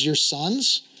other words, your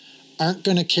sons aren't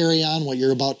going to carry on what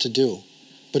you're about to do.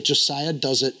 But Josiah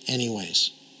does it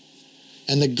anyways.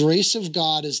 And the grace of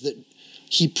God is that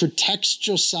he protects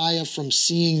Josiah from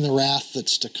seeing the wrath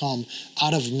that's to come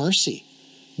out of mercy.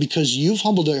 Because you've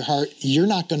humbled your heart, you're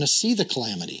not going to see the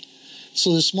calamity.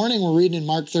 So this morning we're reading in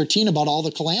Mark 13 about all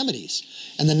the calamities.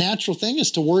 And the natural thing is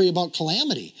to worry about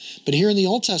calamity. But here in the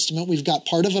Old Testament, we've got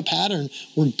part of a pattern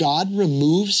where God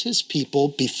removes his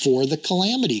people before the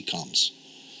calamity comes.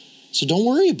 So don't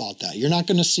worry about that. You're not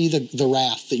going to see the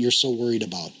wrath that you're so worried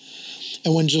about.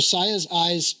 And when Josiah's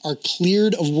eyes are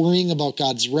cleared of worrying about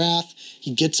God's wrath,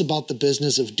 he gets about the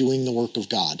business of doing the work of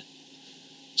God.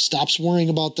 Stops worrying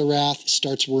about the wrath,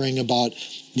 starts worrying about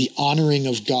the honoring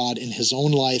of God in his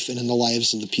own life and in the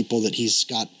lives of the people that he's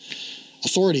got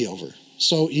authority over.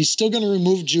 So he's still going to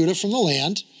remove Judah from the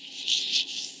land,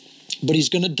 but he's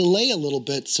going to delay a little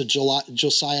bit so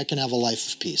Josiah can have a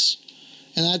life of peace.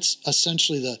 And that's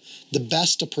essentially the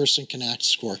best a person can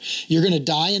ask for. You're going to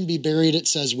die and be buried, it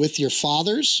says, with your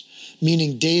fathers,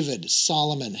 meaning David,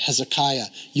 Solomon, Hezekiah.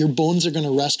 Your bones are going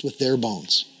to rest with their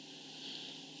bones.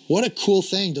 What a cool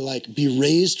thing to be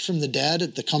raised from the dead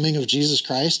at the coming of Jesus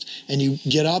Christ. And you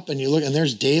get up and you look and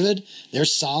there's David,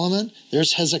 there's Solomon,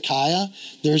 there's Hezekiah,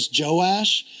 there's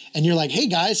Joash. And you're like, hey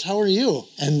guys, how are you?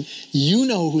 And you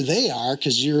know who they are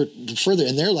because you're further.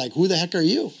 And they're like, who the heck are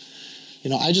you?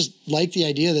 I just like the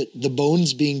idea that the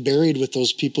bones being buried with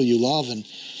those people you love. And,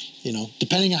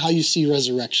 depending on how you see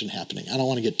resurrection happening. I don't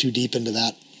want to get too deep into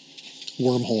that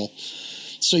wormhole.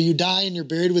 So you die and you're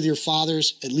buried with your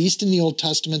fathers, at least in the Old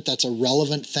Testament. That's a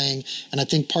relevant thing. And I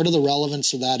think part of the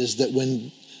relevance of that is that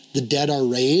when the dead are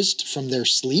raised from their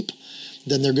sleep,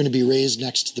 then they're going to be raised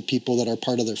next to the people that are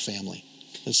part of their family.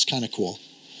 That's kind of cool.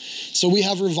 So we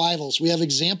have revivals. We have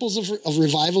examples of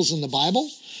revivals in the Bible.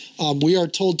 We are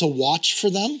told to watch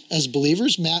for them as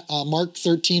believers. Mark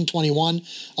 13:21,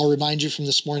 I'll remind you from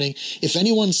this morning. If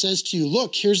anyone says to you,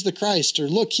 look, here's the Christ, or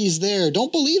look, he's there,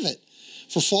 don't believe it.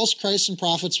 For false Christs and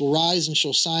prophets will rise and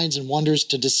show signs and wonders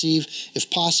to deceive, if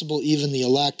possible, even the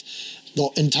elect. The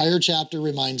entire chapter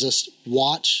reminds us,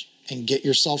 watch and get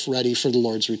yourself ready for the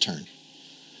Lord's return.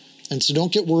 And so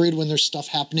don't get worried when there's stuff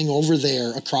happening over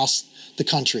there across the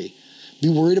country. Be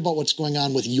worried about what's going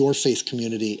on with your faith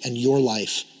community and your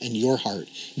life and your heart.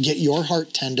 Get your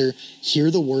heart tender,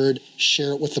 hear the word,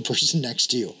 share it with the person next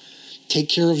to you. Take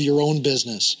care of your own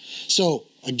business. So,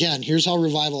 again, here's how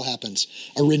revival happens.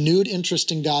 A renewed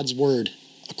interest in God's word,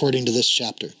 according to this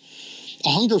chapter. A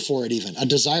hunger for it even, a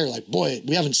desire boy,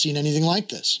 we haven't seen anything like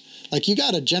this. You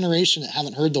got a generation that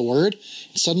haven't heard the word,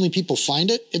 and suddenly people find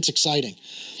it, it's exciting.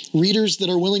 Readers that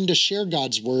are willing to share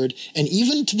God's word, and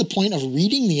even to the point of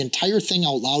reading the entire thing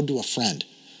out loud to a friend.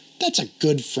 That's a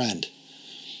good friend.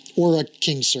 Or a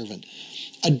king's servant.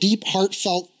 A deep,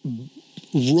 heartfelt,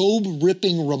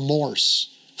 robe-ripping remorse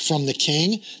from the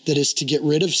king that is to get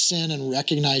rid of sin and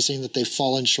recognizing that they've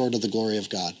fallen short of the glory of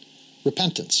God.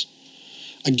 Repentance.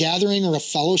 A gathering or a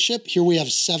fellowship. Here we have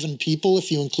 7 people.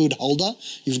 If you include Huldah,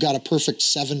 you've got a perfect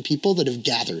 7 people that have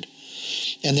gathered.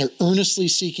 And they're earnestly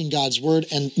seeking God's word,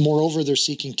 and moreover, they're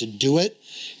seeking to do it.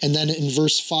 And then in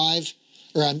verse 5,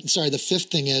 the 5th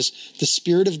thing is, the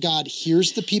Spirit of God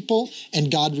hears the people,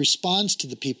 and God responds to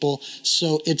the people.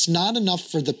 So it's not enough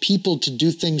for the people to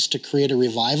do things to create a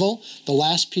revival. The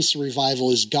last piece of revival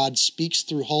is God speaks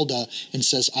through Huldah and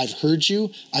says, I've heard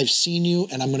you, I've seen you,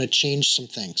 and I'm going to change some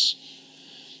things.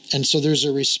 And so there's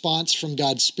a response from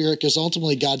God's Spirit, because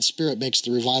ultimately God's Spirit makes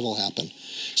the revival happen.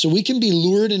 So we can be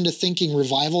lured into thinking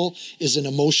revival is an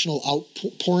emotional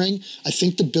outpouring. I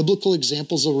think the biblical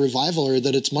examples of revival are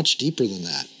that it's much deeper than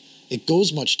that. It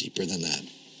goes much deeper than that.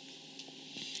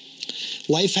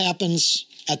 Life happens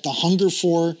at the hunger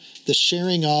for, the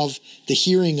sharing of, the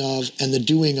hearing of, and the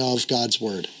doing of God's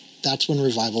word. That's when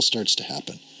revival starts to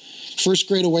happen. First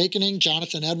Great Awakening,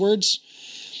 Jonathan Edwards.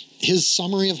 His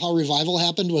summary of how revival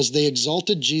happened was they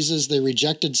exalted Jesus, they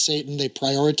rejected Satan, they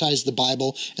prioritized the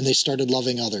Bible, and they started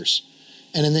loving others.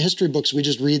 And in the history books, we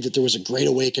just read that there was a great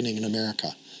awakening in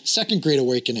America. Second Great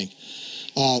Awakening.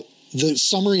 The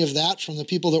summary of that from the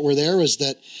people that were there was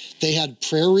that they had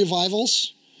prayer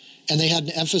revivals, and they had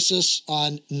an emphasis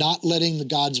on not letting the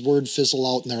God's word fizzle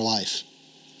out in their life.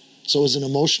 So it was an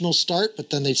emotional start, but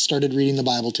then they started reading the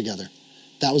Bible together.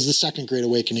 That was the Second Great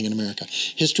Awakening in America.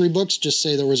 History books just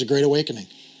say there was a Great Awakening.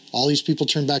 All these people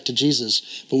turn back to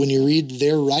Jesus, but when you read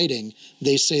their writing,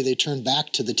 they say they turn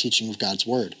back to the teaching of God's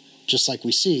word, just like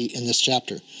we see in this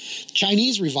chapter.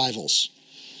 Chinese revivals.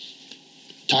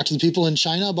 Talk to the people in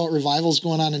China about revivals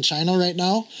going on in China right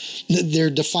now. They're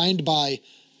defined by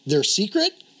they're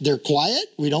secret, they're quiet,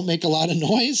 we don't make a lot of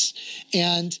noise,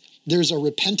 and there's a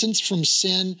repentance from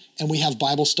sin, and we have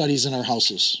Bible studies in our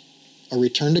houses. A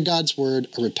return to God's word,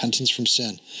 a repentance from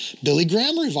sin. Billy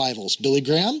Graham revivals. Billy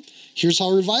Graham, here's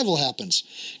how revival happens.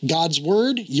 God's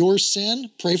word, your sin,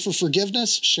 pray for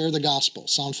forgiveness, share the gospel.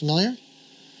 Sound familiar?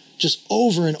 Just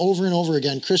over and over and over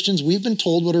again, Christians, we've been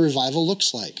told what a revival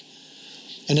looks like.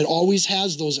 And it always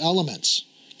has those elements.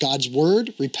 God's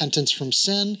word, repentance from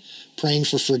sin, praying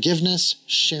for forgiveness,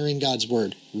 sharing God's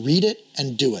word. Read it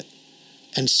and do it.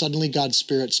 And suddenly God's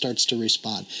Spirit starts to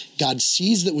respond. God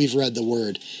sees that we've read the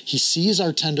word. He sees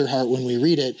our tender heart when we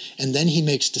read it, and then he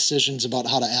makes decisions about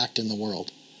how to act in the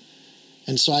world.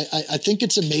 And so I think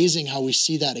it's amazing how we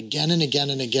see that again and again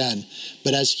and again.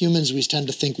 But as humans, we tend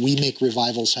to think we make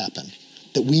revivals happen,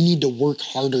 that we need to work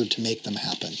harder to make them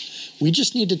happen. We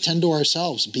just need to tend to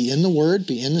ourselves, be in the word,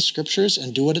 be in the scriptures,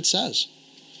 and do what it says.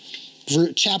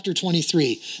 Chapter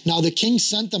 23. Now the king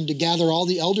sent them to gather all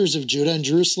the elders of Judah and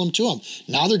Jerusalem to him.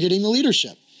 Now they're getting the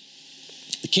leadership.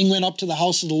 The king went up to the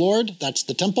house of the Lord, that's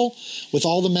the temple, with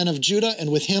all the men of Judah,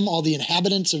 and with him all the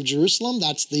inhabitants of Jerusalem,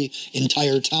 that's the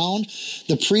entire town,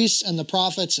 the priests and the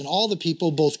prophets and all the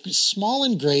people, both small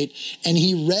and great, and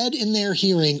he read in their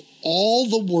hearing all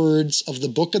the words of the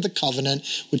book of the covenant,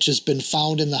 which has been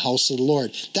found in the house of the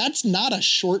Lord. That's not a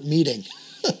short meeting.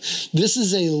 This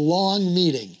is a long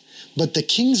meeting. But the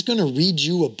king's going to read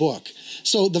you a book.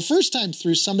 So the first time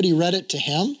through, somebody read it to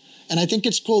him. And I think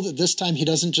it's cool that this time he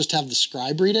doesn't just have the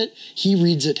scribe read it. He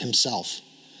reads it himself.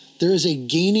 There is a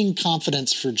gaining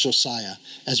confidence for Josiah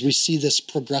as we see this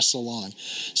progress along.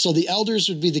 So the elders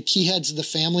would be the key heads of the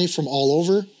family from all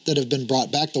over that have been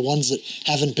brought back, the ones that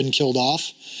haven't been killed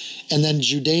off. And then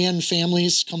Judean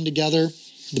families come together.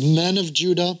 The men of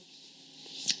Judah.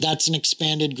 That's an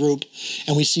expanded group,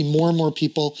 and we see more and more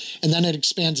people, and then it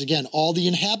expands again, all the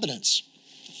inhabitants.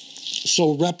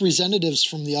 So representatives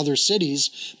from the other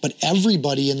cities, but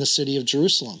everybody in the city of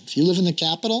Jerusalem. If you live in the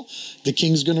capital, the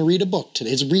king's going to read a book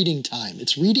today. It's reading time.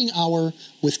 It's reading hour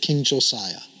with King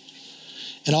Josiah.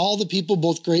 And all the people,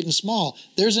 both great and small,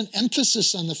 there's an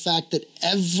emphasis on the fact that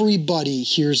everybody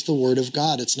hears the word of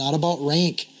God. It's not about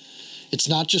rank. It's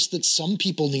not just that some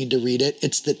people need to read it,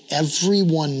 it's that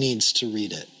everyone needs to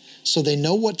read it. So they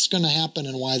know what's going to happen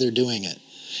and why they're doing it.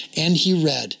 And he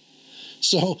read.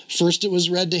 So first it was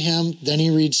read to him, then he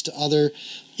reads to other.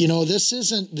 You know, this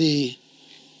isn't the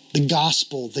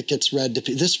gospel that gets read to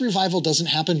people. This revival doesn't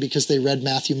happen because they read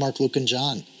Matthew, Mark, Luke, and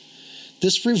John.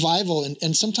 This revival,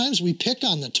 and sometimes we pick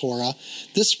on the Torah,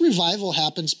 this revival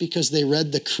happens because they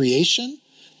read the creation,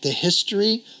 the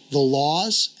history, the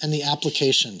laws, and the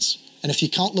applications. And if you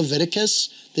count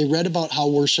Leviticus, they read about how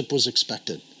worship was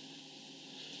expected.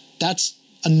 That's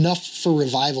enough for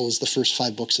revival as the first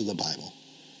 5 books of the Bible.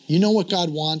 You know what God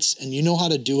wants and you know how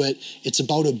to do it. It's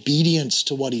about obedience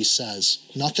to what he says,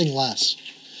 nothing less.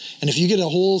 And if you get a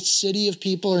whole city of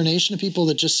people or a nation of people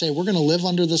that just say, we're going to live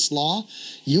under this law,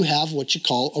 you have what you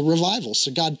call a revival. So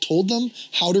God told them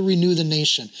how to renew the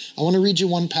nation. I want to read you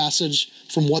one passage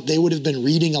from what they would have been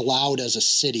reading aloud as a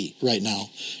city right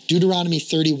now. Deuteronomy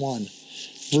 31,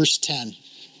 verse 10.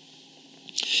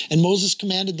 And Moses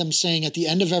commanded them, saying, at the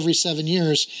end of every 7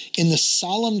 years, in the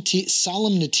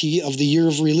solemnity of the year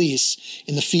of release,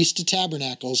 in the Feast of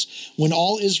Tabernacles, when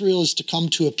all Israel is to come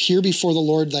to appear before the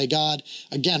Lord thy God.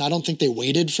 Again, I don't think they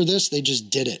waited for this, they just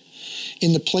did it.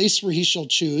 In the place where he shall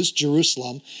choose,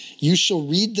 Jerusalem, you shall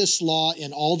read this law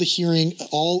in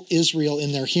all Israel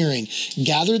in their hearing.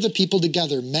 Gather the people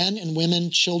together, men and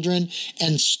women, children,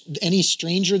 and any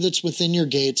stranger that's within your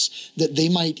gates, that they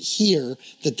might hear,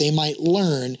 that they might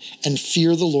learn, and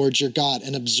fear the Lord your God,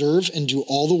 and observe and do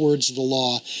all the words of the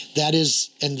law. That is,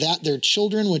 and that their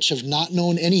children which have not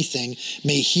known anything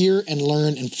may hear and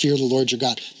learn and fear the Lord your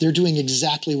God. They're doing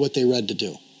exactly what they read to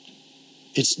do.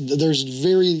 There's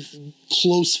very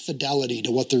close fidelity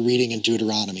to what they're reading in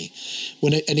Deuteronomy.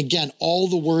 And again, all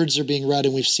the words are being read,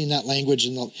 and we've seen that language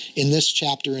in this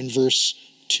chapter in verse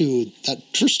 2. That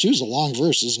verse 2 is a long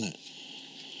verse, isn't it?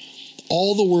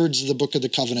 All the words of the book of the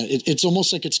covenant. It's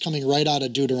almost like it's coming right out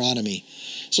of Deuteronomy.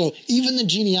 So even the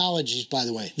genealogies, by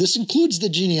the way, this includes the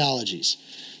genealogies.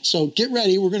 So get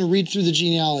ready, we're going to read through the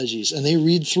genealogies, and they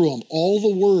read through them. All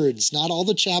the words, not all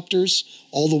the chapters,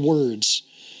 all the words.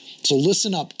 So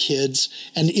listen up, kids.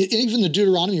 And even the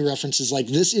Deuteronomy reference is like,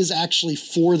 this is actually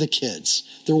for the kids.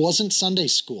 There wasn't Sunday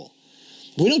school.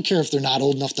 We don't care if they're not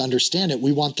old enough to understand it.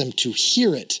 We want them to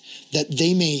hear it, that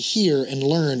they may hear and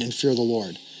learn and fear the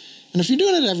Lord. And if you're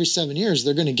doing it every 7 years,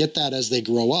 they're going to get that as they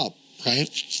grow up, right?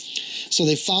 So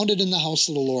they found it in the house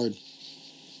of the Lord.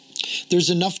 There's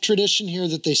enough tradition here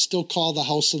that they still call the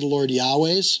house of the Lord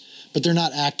Yahweh's, but they're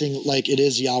not acting like it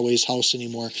is Yahweh's house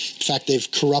anymore. In fact,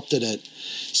 they've corrupted it.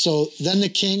 So then the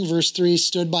king, verse 3,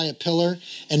 stood by a pillar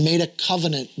and made a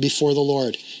covenant before the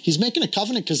Lord. He's making a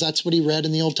covenant because that's what he read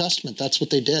in the Old Testament. That's what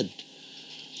they did.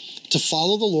 To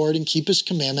follow the Lord and keep his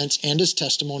commandments and his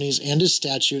testimonies and his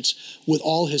statutes with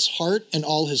all his heart and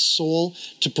all his soul,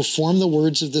 to perform the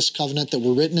words of this covenant that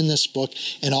were written in this book.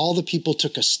 And all the people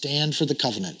took a stand for the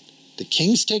covenant. The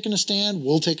king's taken a stand,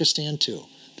 we'll take a stand too.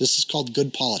 This is called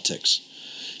good politics.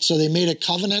 So they made a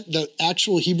covenant. The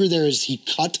actual Hebrew there is he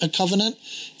cut a covenant.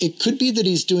 It could be that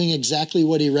he's doing exactly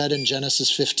what he read in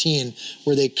Genesis 15,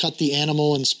 where they cut the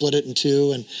animal and split it in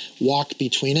two and walk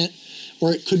between it.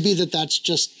 Or it could be that that's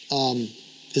just,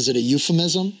 is it a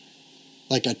euphemism?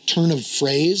 Like a turn of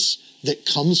phrase that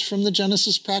comes from the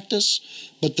Genesis practice?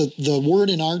 But the word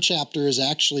in our chapter is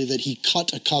actually that he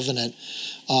cut a covenant,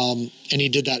 and he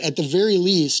did that. At the very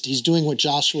least, he's doing what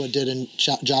Joshua did in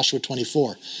Joshua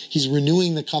 24. He's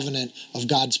renewing the covenant of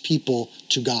God's people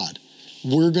to God.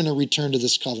 We're going to return to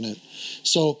this covenant.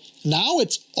 So now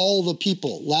it's all the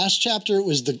people. Last chapter it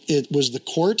was the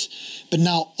court, but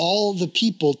now all the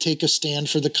people take a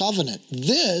stand for the covenant.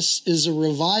 This is a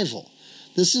revival.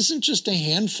 This isn't just a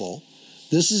handful.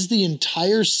 This is the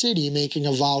entire city making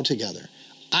a vow together.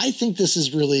 I think this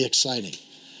is really exciting.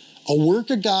 A work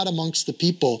of God amongst the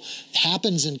people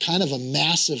happens in kind of a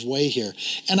massive way here.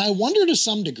 And I wonder to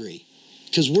some degree,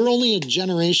 because we're only a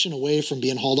generation away from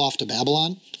being hauled off to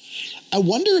Babylon, I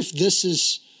wonder if this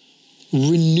is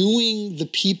renewing the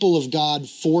people of God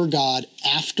for God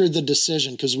after the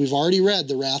decision, because we've already read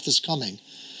the wrath is coming.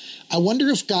 I wonder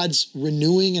if God's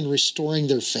renewing and restoring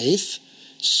their faith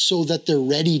so that they're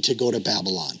ready to go to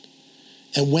Babylon.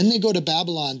 And when they go to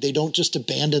Babylon, they don't just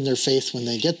abandon their faith when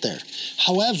they get there.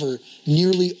 However,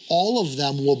 nearly all of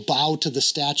them will bow to the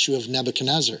statue of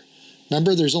Nebuchadnezzar.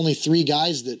 Remember, there's only 3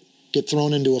 guys that get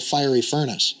thrown into a fiery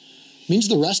furnace. It means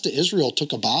the rest of Israel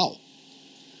took a bow.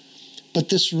 But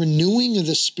this renewing of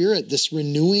the spirit, this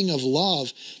renewing of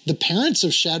love, the parents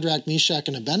of Shadrach, Meshach,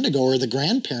 and Abednego, or the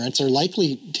grandparents, are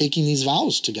likely taking these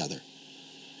vows together.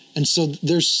 And so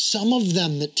there's some of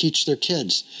them that teach their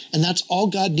kids. And that's all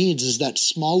God needs, is that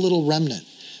small little remnant.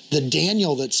 The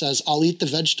Daniel that says, I'll eat the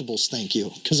vegetables, thank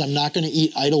you, because I'm not going to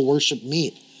eat idol worship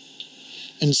meat.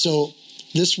 And so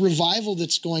this revival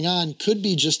that's going on could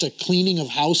be just a cleaning of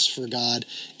house for God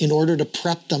in order to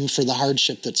prep them for the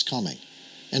hardship that's coming.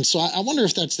 And so I wonder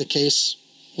if that's the case.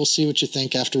 We'll see what you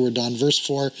think after we're done. Verse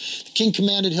 4, the king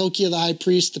commanded Hilkiah the high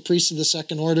priest, the priests of the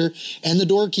second order, and the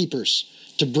doorkeepers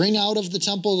to bring out of the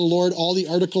temple of the Lord all the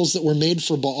articles that were made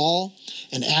for Baal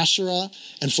and Asherah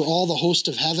and for all the host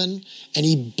of heaven. And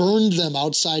he burned them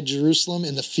outside Jerusalem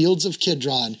in the fields of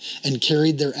Kidron and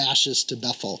carried their ashes to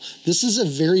Bethel. This is a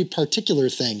very particular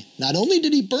thing. Not only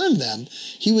did he burn them,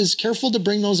 he was careful to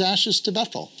bring those ashes to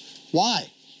Bethel. Why?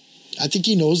 I think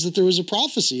he knows that there was a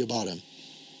prophecy about him.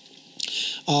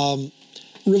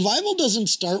 Revival doesn't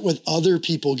start with other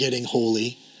people getting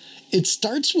holy. It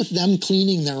starts with them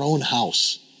cleaning their own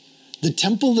house. The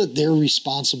temple that they're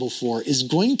responsible for is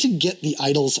going to get the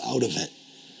idols out of it.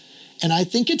 And I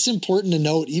think it's important to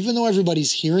note, even though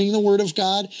everybody's hearing the word of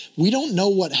God, we don't know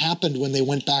what happened when they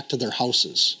went back to their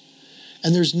houses.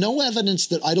 And there's no evidence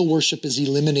that idol worship is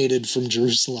eliminated from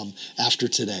Jerusalem after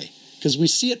today, because we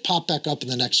see it pop back up in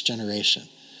the next generation.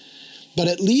 But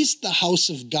at least the house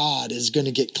of God is going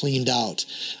to get cleaned out.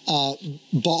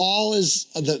 Baal is,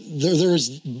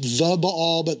 there's the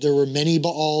Baal, but there were many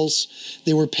Baals.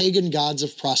 They were pagan gods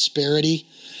of prosperity,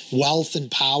 wealth and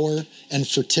power, and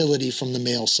fertility from the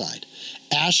male side.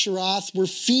 Asheroth were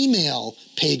female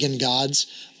pagan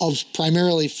gods of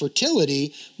primarily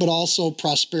fertility, but also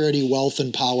prosperity, wealth,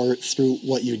 and power through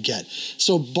what you'd get.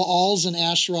 So Baals and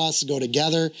Asheroths go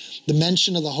together. The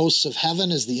mention of the hosts of heaven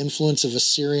is the influence of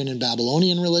Assyrian and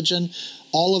Babylonian religion.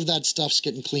 All of that stuff's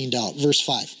getting cleaned out. Verse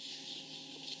 5.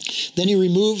 Then he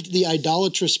removed the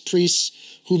idolatrous priests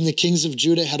whom the kings of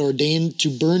Judah had ordained to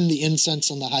burn the incense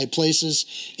on the high places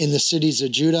in the cities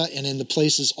of Judah and in the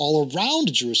places all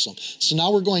around Jerusalem. So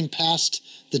now we're going past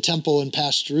the temple and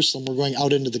past Jerusalem. We're going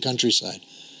out into the countryside,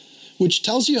 which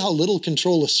tells you how little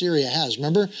control Assyria has.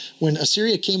 Remember, when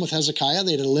Assyria came with Hezekiah,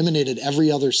 they had eliminated every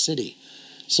other city.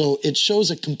 So it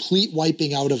shows a complete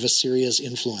wiping out of Assyria's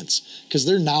influence, because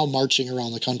they're now marching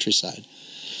around the countryside.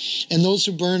 And those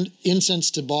who burned incense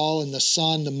to Baal and the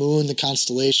sun, the moon, the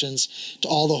constellations, to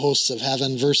all the hosts of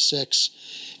heaven. Verse 6,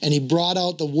 and he brought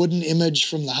out the wooden image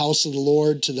from the house of the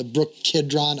Lord to the brook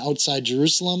Kidron outside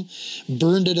Jerusalem,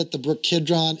 burned it at the brook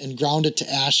Kidron, and ground it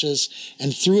to ashes,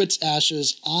 and threw its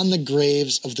ashes on the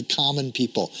graves of the common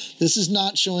people. This is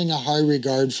not showing a high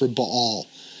regard for Baal,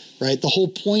 right? The whole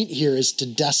point here is to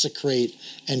desecrate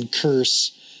and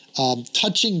curse.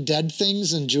 Touching dead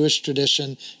things in Jewish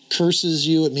tradition curses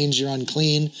you. It means you're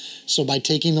unclean. So by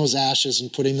taking those ashes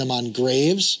and putting them on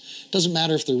graves, doesn't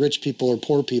matter if they're rich people or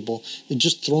poor people,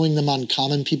 just throwing them on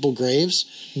common people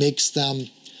graves makes them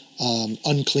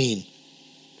unclean.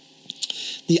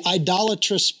 The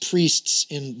idolatrous priests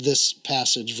in this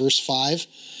passage, verse 5,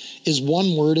 is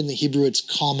one word in the Hebrew. It's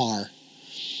kamar.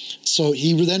 So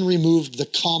he then removed the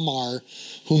kamar,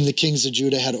 whom the kings of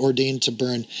Judah had ordained to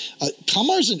burn.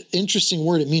 Kamar is an interesting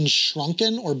word. It means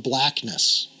shrunken or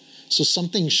blackness. So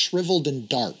something shriveled and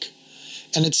dark.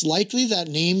 And it's likely that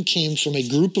name came from a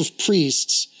group of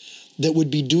priests that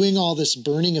would be doing all this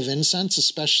burning of incense,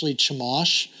 especially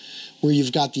Chemosh, where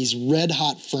you've got these red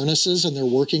hot furnaces and they're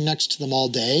working next to them all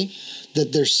day,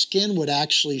 that their skin would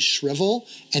actually shrivel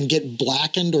and get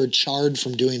blackened or charred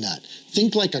from doing that.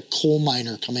 Think like a coal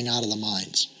miner coming out of the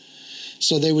mines.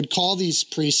 So they would call these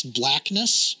priests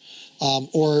blackness,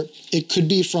 or it could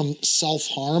be from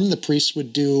self-harm. The priests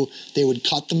they would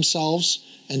cut themselves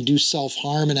and do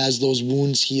self-harm, and as those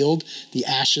wounds healed, the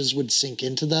ashes would sink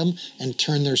into them and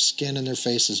turn their skin and their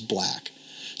faces black.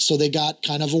 So they got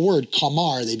kind of a word,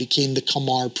 kamar. They became the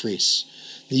kamar priests.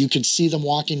 You could see them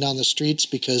walking down the streets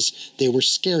because they were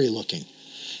scary looking.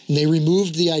 And they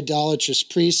removed the idolatrous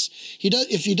priests.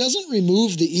 If he doesn't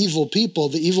remove the evil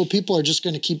people are just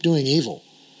going to keep doing evil.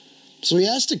 So he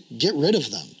has to get rid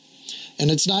of them. And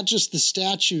it's not just the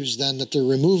statues then that they're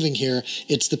removing here,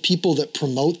 it's the people that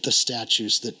promote the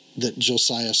statues that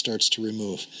Josiah starts to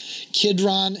remove.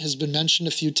 Kidron has been mentioned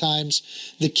a few times.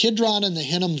 The Kidron and the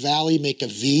Hinnom Valley make a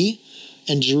V,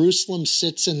 and Jerusalem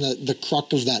sits in the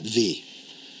crook of that V.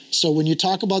 So when you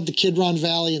talk about the Kidron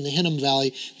Valley and the Hinnom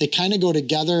Valley, they kind of go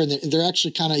together, and they're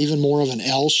actually kind of even more of an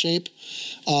L shape.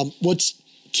 What's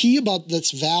key about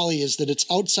this valley is that it's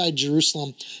outside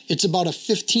Jerusalem. It's about a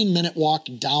 15-minute walk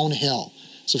downhill.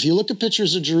 So if you look at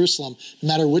pictures of Jerusalem, no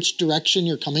matter which direction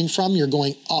you're coming from, you're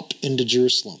going up into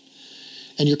Jerusalem.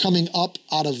 And you're coming up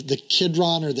out of the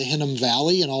Kidron or the Hinnom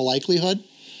Valley in all likelihood,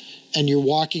 and you're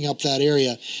walking up that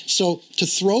area. So to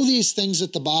throw these things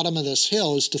at the bottom of this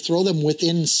hill is to throw them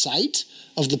within sight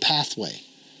of the pathway.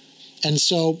 And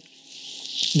so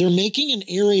they're making an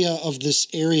area of this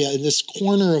area, in this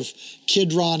corner of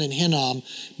Kidron and Hinnom,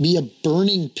 be a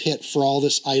burning pit for all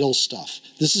this idol stuff.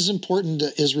 This is important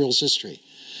to Israel's history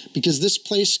because this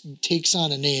place takes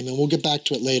on a name, and we'll get back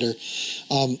to it later.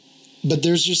 But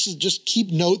there's just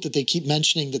keep note that they keep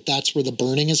mentioning that that's where the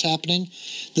burning is happening.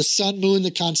 The sun, moon,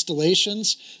 the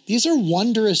constellations, these are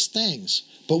wondrous things.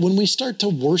 But when we start to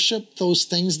worship those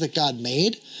things that God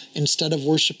made, instead of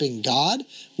worshiping God,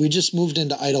 we just moved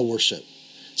into idol worship.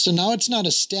 So now it's not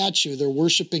a statue. They're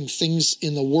worshiping things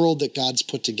in the world that God's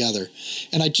put together.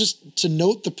 And to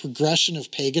note the progression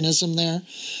of paganism there,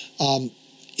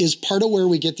 is part of where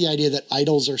we get the idea that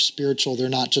idols are spiritual. They're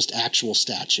not just actual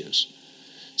statues.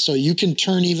 So you can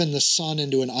turn even the sun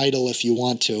into an idol if you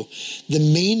want to. The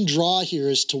main draw here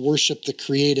is to worship the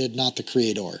created, not the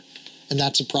creator. And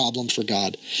that's a problem for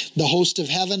God. The host of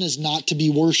heaven is not to be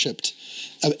worshipped.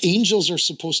 Angels are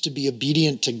supposed to be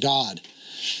obedient to God,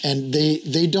 and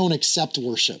they don't accept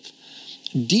worship.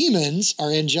 Demons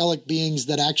are angelic beings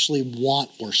that actually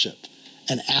want worship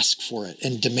and ask for it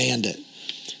and demand it.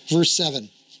 Verse 7.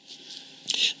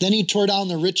 Then he tore down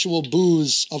the ritual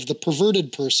booths of the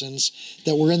perverted persons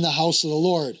that were in the house of the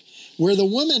Lord, where the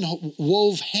women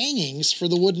wove hangings for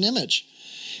the wooden image.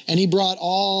 And he brought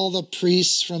all the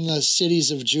priests from the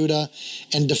cities of Judah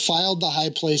and defiled the high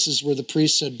places where the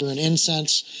priests had burned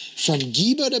incense, from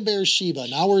Geba to Beersheba.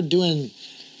 Now we're doing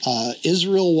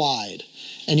Israel-wide.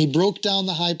 And he broke down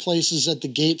the high places at the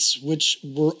gates, which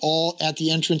were all at the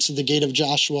entrance of the gate of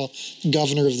Joshua,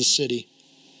 governor of the city,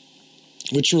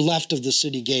 which were left of the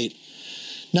city gate.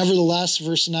 Nevertheless,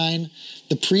 verse 9,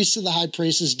 the priests of the high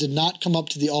places did not come up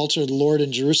to the altar of the Lord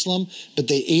in Jerusalem, but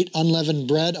they ate unleavened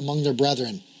bread among their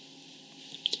brethren.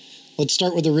 Let's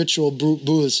start with the ritual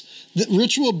booths. The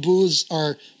ritual booths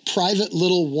are private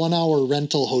little 1-hour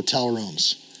rental hotel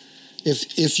rooms,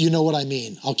 if you know what I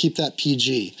mean. I'll keep that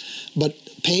PG. But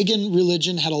pagan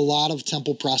religion had a lot of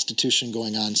temple prostitution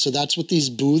going on, so that's what these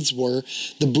booths were.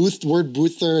 The word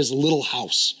booth there is a little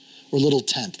house or little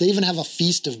tent. They even have a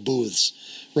feast of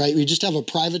booths, right? You just have a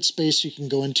private space you can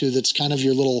go into that's kind of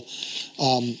your little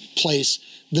place.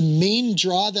 The main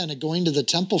draw then of going to the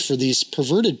temple for these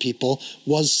perverted people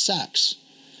was sex.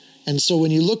 And so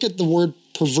when you look at the word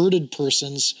perverted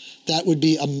persons, that would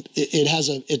be,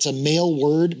 it's a male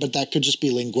word, but that could just be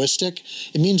linguistic.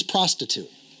 It means prostitute.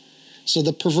 So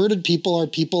the perverted people are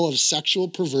people of sexual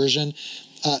perversion.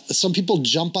 Some people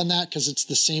jump on that because it's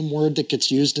the same word that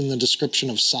gets used in the description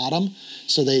of Sodom.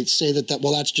 So they say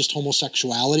that's just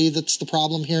homosexuality that's the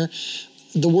problem here.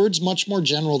 The word's much more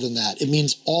general than that. It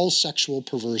means all sexual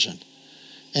perversion.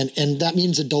 And that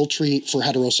means adultery for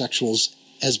heterosexuals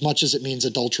as much as it means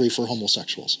adultery for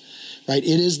homosexuals, right?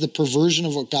 It is the perversion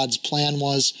of what God's plan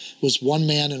was one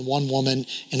man and one woman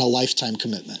in a lifetime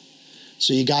commitment.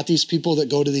 So you got these people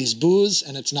that go to these booths,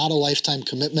 and it's not a lifetime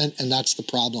commitment, and that's the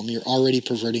problem. You're already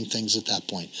perverting things at that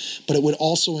point. But it would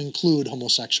also include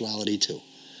homosexuality too.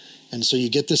 And so you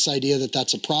get this idea that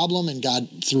that's a problem, and God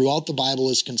throughout the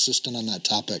Bible is consistent on that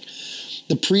topic.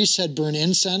 The priests had burned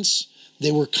incense.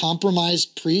 They were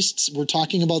compromised priests. We're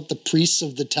talking about the priests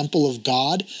of the temple of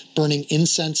God burning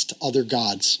incense to other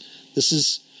gods. This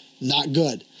is not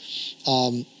good.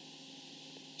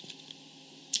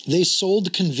 They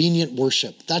sold convenient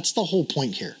worship. That's the whole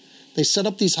point here. They set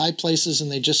up these high places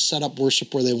and they just set up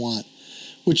worship where they want,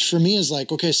 which for me is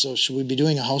like, okay, so should we be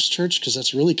doing a house church? Because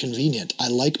that's really convenient. I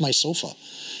like my sofa.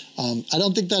 I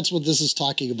don't think that's what this is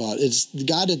talking about. It's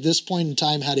God at this point in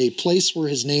time had a place where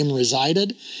his name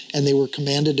resided, and they were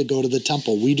commanded to go to the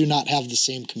temple. We do not have the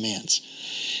same commands.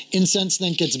 Incense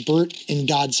then gets burnt in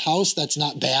God's house. That's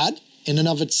not bad in and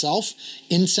of itself.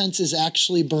 Incense is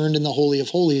actually burned in the Holy of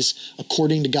Holies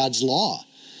according to God's law.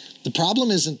 The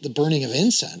problem isn't the burning of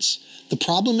incense. The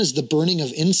problem is the burning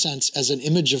of incense as an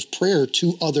image of prayer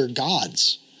to other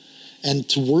gods, and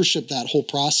to worship that whole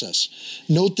process.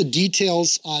 Note the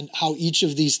details on how each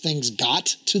of these things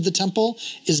got to the temple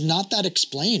is not that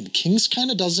explained. Kings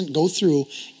kind of doesn't go through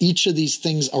each of these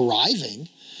things arriving,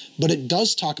 but it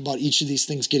does talk about each of these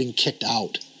things getting kicked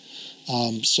out.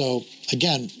 So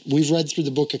again, we've read through the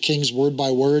book of Kings word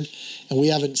by word, and we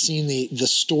haven't seen the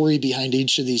story behind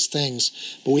each of these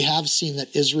things, but we have seen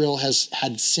that Israel has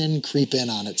had sin creep in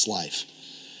on its life.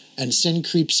 And sin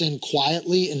creeps in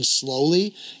quietly and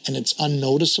slowly, and it's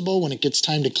unnoticeable. When it gets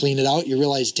time to clean it out, you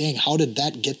realize, dang, how did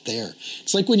that get there?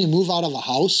 It's like when you move out of a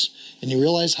house and you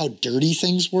realize how dirty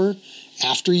things were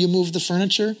after you moved the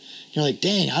furniture. You're like,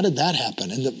 dang, how did that happen?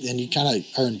 And you kind of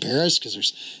are embarrassed because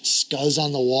there's scuzz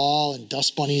on the wall and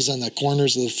dust bunnies on the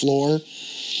corners of the floor.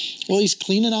 Well, he's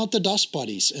cleaning out the dust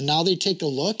bunnies, and now they take a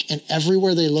look, and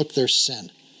everywhere they look, there's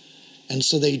sin. And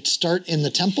so they start in the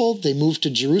temple, they move to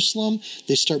Jerusalem,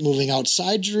 they start moving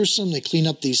outside Jerusalem, they clean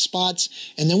up these spots,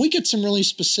 and then we get some really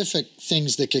specific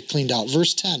things that get cleaned out.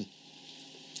 Verse 10,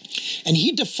 and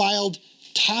he defiled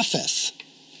Topheth,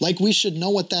 like we should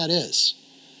know what that is.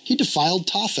 He defiled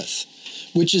Topheth,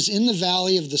 which is in the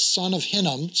valley of the son of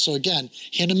Hinnom. So again,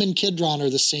 Hinnom and Kidron are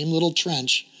the same little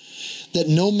trench, that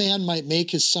no man might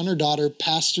make his son or daughter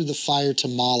pass through the fire to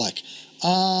Moloch.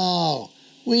 Oh,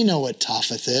 we know what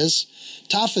Topheth is.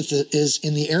 Topheth is,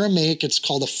 in the Aramaic, it's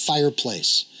called a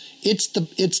fireplace. It's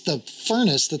the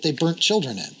furnace that they burnt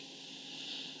children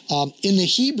in. In the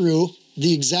Hebrew,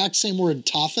 the exact same word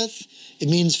Topheth, it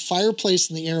means fireplace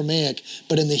in the Aramaic,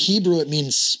 but in the Hebrew it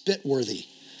means spit-worthy.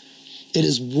 It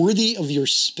is worthy of your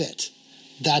spit.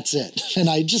 That's it. And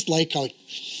I just like how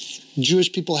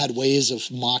Jewish people had ways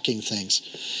of mocking things.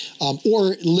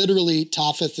 Or literally,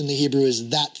 Topheth in the Hebrew is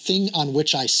that thing on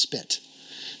which I spit.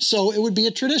 So it would be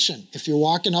a tradition. If you're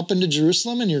walking up into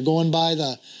Jerusalem and you're going by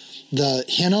the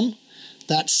Hinnom,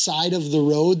 that side of the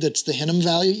road that's the Hinnom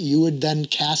Valley, you would then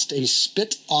cast a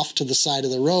spit off to the side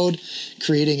of the road,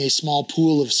 creating a small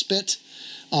pool of spit.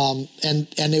 And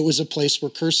it was a place where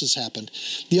curses happened.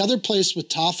 The other place with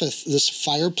Topheth, this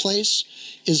fireplace,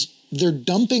 is they're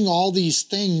dumping all these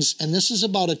things, and this is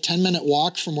about a 10-minute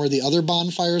walk from where the other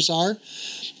bonfires are.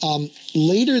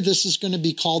 Later, this is going to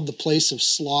be called the place of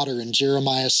slaughter in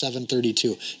Jeremiah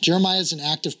 7:32. Jeremiah is an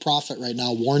active prophet right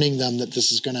now, warning them that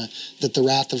that the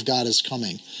wrath of God is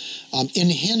coming. In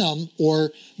Hinnom,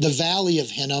 or the valley of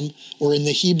Hinnom, or in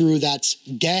the Hebrew, that's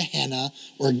Gehenna,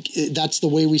 or that's the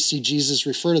way we see Jesus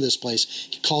refer to this place.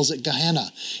 He calls it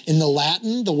Gehenna. In the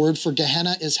Latin, the word for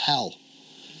Gehenna is hell.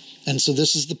 And so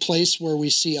this is the place where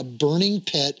we see a burning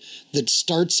pit that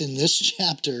starts in this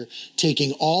chapter,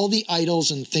 taking all the idols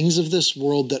and things of this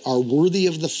world that are worthy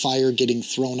of the fire getting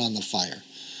thrown on the fire.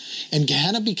 And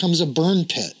Gehenna becomes a burn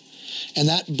pit. And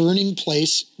that burning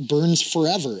place burns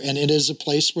forever. And it is a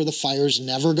place where the fires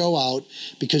never go out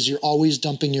because you're always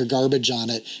dumping your garbage on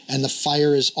it. And the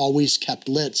fire is always kept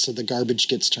lit so the garbage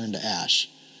gets turned to ash.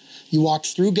 You walk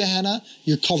through Gehenna,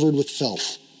 you're covered with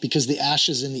filth because the ash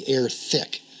is in the air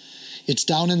thick. It's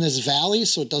down in this valley,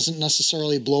 so it doesn't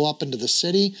necessarily blow up into the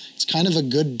city. It's kind of a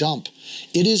good dump.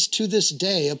 It is to this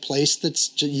day a place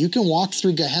you can walk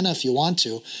through Gehenna if you want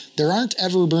to. There aren't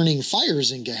ever burning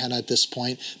fires in Gehenna at this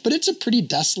point, but it's a pretty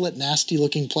desolate, nasty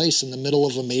looking place in the middle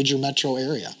of a major metro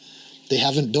area. They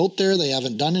haven't built there, they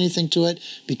haven't done anything to it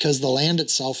because the land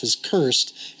itself is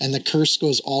cursed, and the curse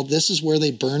goes this is where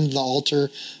they burned the altar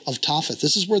of Topheth.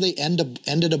 This is where they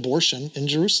ended abortion in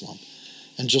Jerusalem.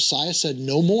 And Josiah said,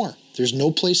 no more. There's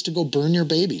no place to go burn your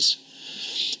babies.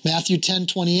 Matthew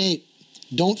 10:28.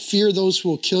 Don't fear those who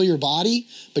will kill your body,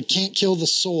 but can't kill the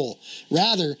soul.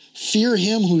 Rather, fear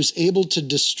him who's able to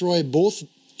destroy both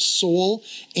soul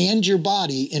and your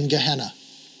body in Gehenna,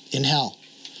 in hell.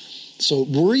 So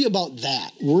worry about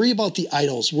that. Worry about the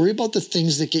idols. Worry about the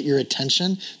things that get your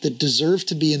attention that deserve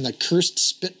to be in the cursed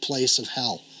spit place of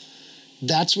hell.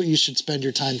 That's what you should spend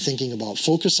your time thinking about.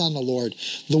 Focus on the Lord.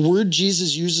 The word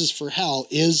Jesus uses for hell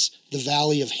is the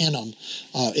Valley of Hinnom,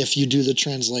 if you do the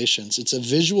translations. It's a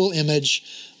visual image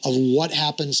of what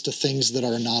happens to things that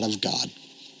are not of God.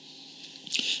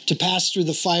 To pass through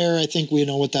the fire, I think we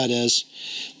know what that is.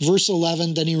 Verse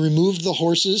 11, then he removed the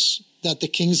horses that the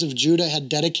kings of Judah had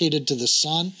dedicated to the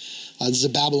sun. This is a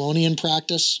Babylonian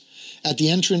practice. At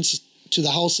the entrance to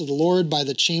the house of the Lord by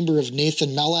the chamber of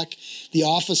Nathan Melech, the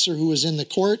officer who was in the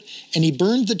court, and he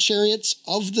burned the chariots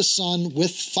of the sun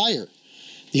with fire.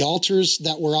 The altars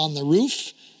that were on the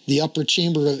roof, the upper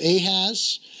chamber of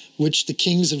Ahaz, which the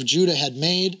kings of Judah had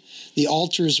made, the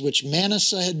altars which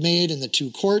Manasseh had made in the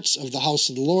two courts of the house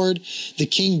of the Lord, the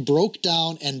king broke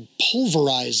down and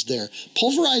pulverized there.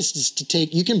 Pulverized is to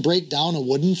take, you can break down a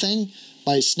wooden thing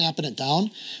by snapping it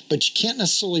down, but you can't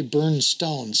necessarily burn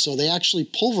stone. So they actually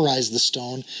pulverize the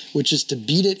stone, which is to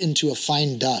beat it into a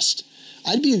fine dust.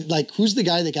 I'd be like, who's the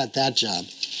guy that got that job?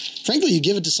 Frankly, you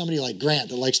give it to somebody like Grant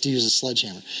that likes to use a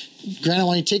sledgehammer. Grant, I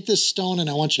want you to take this stone and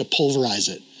I want you to pulverize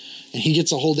it. And he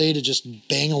gets a whole day to just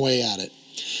bang away at it.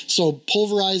 So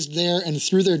pulverized there and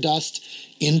threw their dust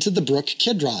into the brook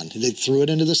Kidron. They threw it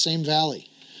into the same valley.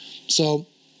 So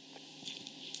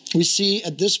we see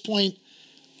at this point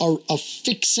a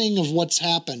fixing of what's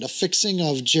happened. A fixing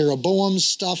of Jeroboam's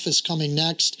stuff is coming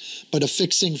next, but a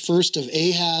fixing first of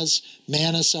Ahaz,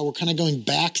 Manasseh. We're kind of going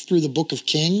back through the book of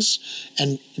Kings,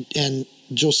 and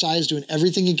Josiah is doing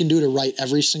everything he can do to right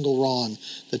every single wrong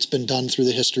that's been done through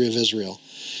the history of Israel.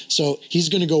 So he's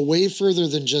going to go way further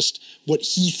than just what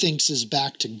he thinks is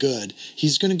back to good.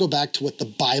 He's going to go back to what the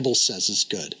Bible says is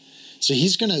good. So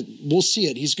we'll see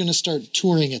it. He's going to start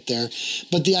touring it there.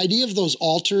 But the idea of those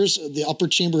altars, the upper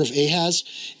chamber of Ahaz,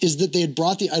 is that they had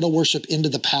brought the idol worship into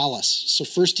the palace. So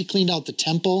first he cleaned out the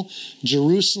temple,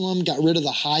 Jerusalem, got rid of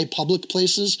the high public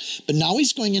places, but now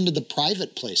he's going into the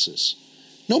private places.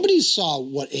 Nobody saw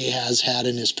what Ahaz had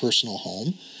in his personal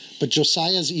home, but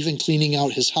Josiah is even cleaning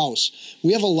out his house.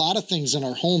 We have a lot of things in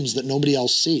our homes that nobody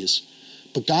else sees,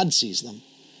 but God sees them.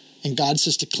 And God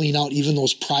says to clean out even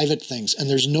those private things. And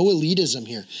there's no elitism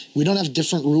here. We don't have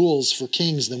different rules for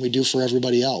kings than we do for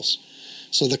everybody else.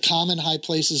 So the common high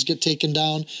places get taken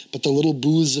down, but the little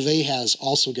booths of Ahaz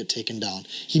also get taken down.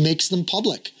 He makes them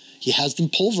public. He has them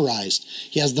pulverized.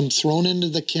 He has them thrown into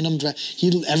the Kinnom.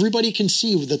 Everybody can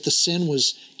see that the sin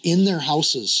was in their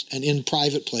houses and in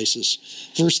private places.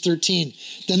 Verse 13,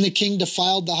 then the king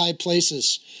defiled the high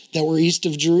places that were east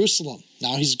of Jerusalem.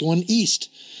 Now he's going east,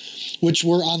 which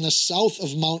were on the south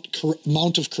of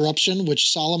Mount of Corruption,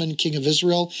 which Solomon, king of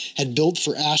Israel, had built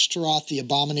for Ashtaroth, the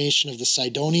abomination of the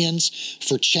Sidonians,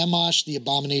 for Chemosh, the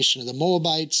abomination of the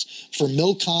Moabites, for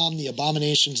Milcom, the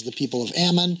abominations of the people of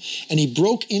Ammon. And he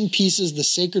broke in pieces the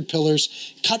sacred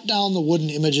pillars, cut down the wooden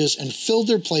images, and filled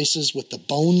their places with the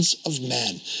bones of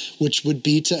men, which would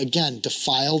be to, again,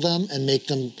 defile them and make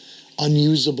them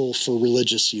unusable for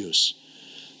religious use.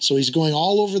 So he's going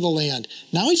all over the land.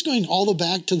 Now he's going all the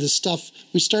back to the stuff.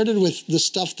 We started with the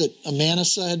stuff that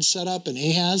Manasseh had set up and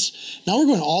Ahaz. Now we're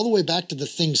going all the way back to the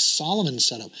things Solomon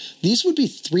set up. These would be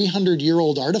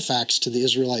 300-year-old artifacts to the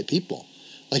Israelite people.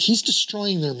 Like, he's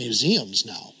destroying their museums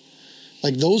now.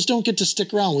 Like, those don't get to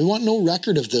stick around. We want no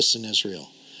record of this in Israel.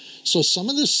 So some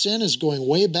of this sin is going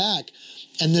way back.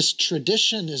 And this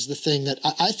tradition is the thing that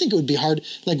I think it would be hard.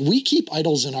 Like, we keep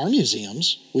idols in our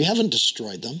museums. We haven't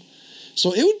destroyed them.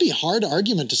 So it would be a hard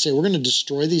argument to say we're going to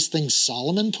destroy these things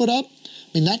Solomon put up. I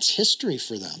mean, that's history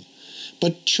for them.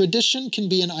 But tradition can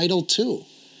be an idol too.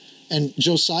 And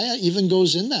Josiah even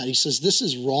goes in that. He says, this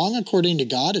is wrong according to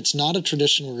God. It's not a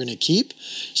tradition we're going to keep.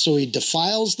 So he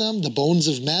defiles them. The bones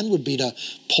of men would be to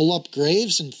pull up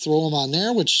graves and throw them on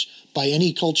there, which by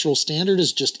any cultural standard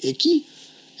is just icky.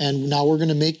 And now we're going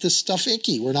to make this stuff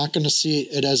icky. We're not going to see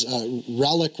it as a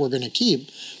relic we're going to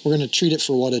keep. We're going to treat it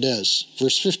for what it is.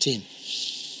 Verse 15.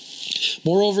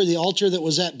 Moreover, the altar that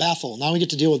was at Bethel. Now we get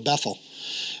to deal with Bethel.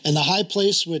 And the high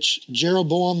place which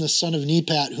Jeroboam the son of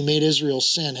Nebat, who made Israel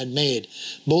sin, had made,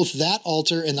 both that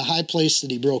altar and the high place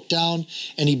that he broke down,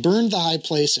 and he burned the high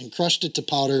place and crushed it to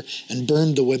powder and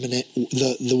burned the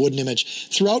wooden image.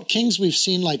 Throughout Kings, we've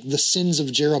seen like the sins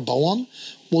of Jeroboam.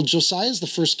 Well, Josiah is the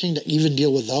first king to even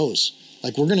deal with those.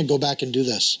 Like, we're going to go back and do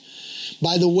this.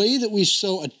 By the way that we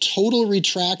show a total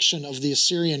retraction of the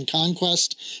Assyrian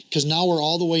conquest, because now we're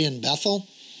all the way in Bethel.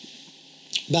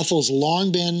 Bethel's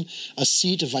long been a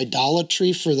seat of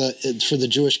idolatry for the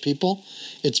Jewish people.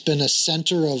 It's been a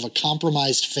center of a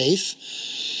compromised faith.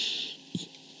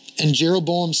 And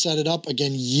Jeroboam set it up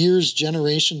again years,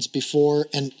 generations before,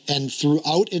 and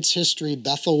throughout its history,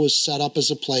 Bethel was set up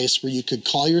as a place where you could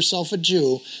call yourself a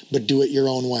Jew, but do it your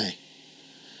own way.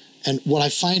 And what I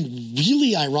find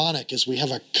really ironic is we have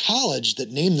a college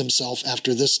that named themselves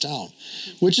after this town,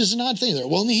 which is an odd thing there.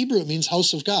 Well, in the Hebrew, it means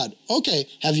house of God. Okay,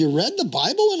 have you read the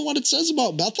Bible and what it says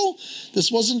about Bethel?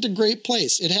 This wasn't a great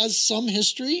place. It has some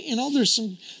history. You know, there's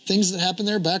some things that happened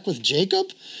there back with Jacob,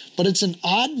 but it's an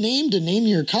odd name to name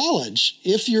your college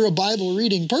if you're a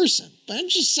Bible-reading person. But I'm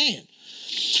just saying.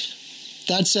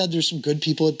 That said, there's some good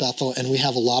people at Bethel, and we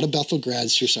have a lot of Bethel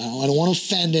grads here, so I don't want to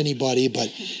offend anybody, but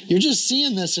you're just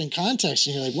seeing this in context,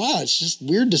 and you're like, wow, it's just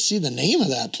weird to see the name of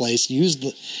that place used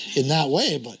in that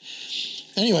way. But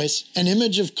anyways, an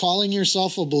image of calling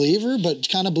yourself a believer, but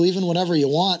kind of believing whatever you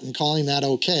want and calling that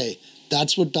okay.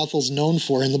 That's what Bethel's known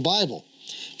for in the Bible.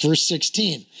 Verse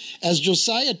 16, as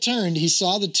Josiah turned, he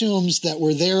saw the tombs that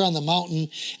were there on the mountain,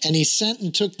 and he sent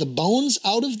and took the bones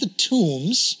out of the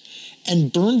tombs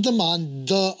and burned them on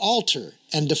the altar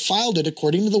and defiled it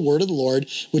according to the word of the Lord,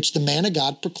 which the man of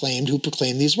God proclaimed, who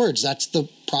proclaimed these words. That's the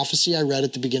prophecy I read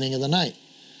at the beginning of the night.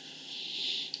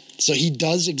 So he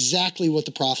does exactly what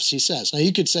the prophecy says. Now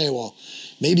you could say, well,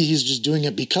 maybe he's just doing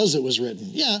it because it was written.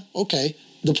 Yeah, okay.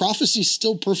 The prophecy is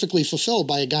still perfectly fulfilled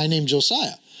by a guy named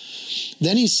Josiah.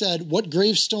 Then he said, what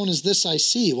gravestone is this I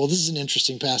see? Well, this is an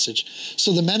interesting passage.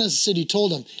 So the men of the city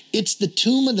told him, it's the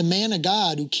tomb of the man of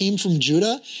God who came from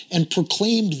Judah and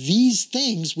proclaimed these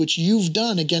things which you've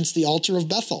done against the altar of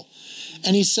Bethel.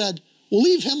 And he said, well,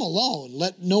 leave him alone.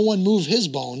 Let no one move his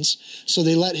bones. So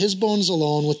they let his bones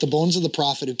alone with the bones of the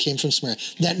prophet who came from Samaria.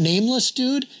 That nameless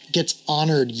dude gets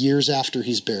honored years after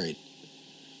he's buried.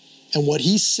 And what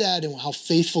he said and how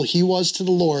faithful he was to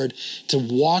the Lord to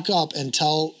walk up and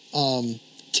tell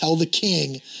the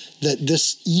king that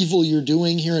this evil you're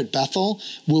doing here at Bethel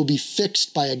will be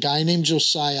fixed by a guy named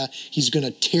Josiah. He's going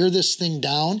to tear this thing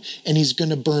down, and he's going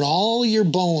to burn all your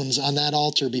bones on that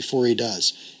altar before he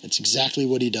does. That's exactly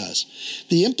what he does.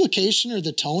 The implication or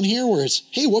the tone here where it's,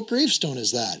 hey, what gravestone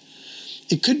is that?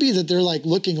 It could be that they're like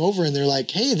looking over and they're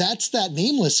like, hey, that's that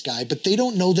nameless guy, but they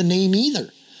don't know the name either.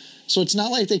 So it's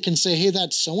not like they can say, hey,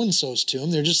 that's so-and-so's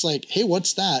tomb. They're just like, hey,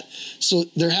 what's that? So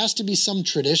there has to be some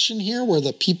tradition here where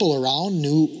the people around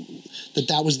knew that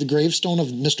that was the gravestone of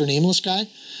Mr. Nameless guy.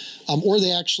 Or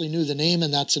they actually knew the name,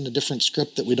 and that's in a different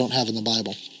script that we don't have in the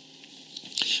Bible.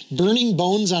 Burning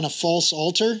bones on a false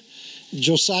altar.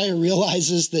 Josiah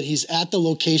realizes that he's at the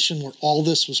location where all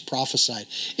this was prophesied.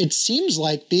 It seems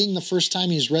like, being the first time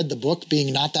he's read the book,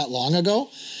 being not that long ago,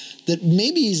 that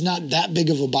maybe he's not that big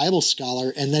of a Bible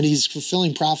scholar and that he's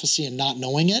fulfilling prophecy and not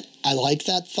knowing it. I like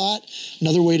that thought.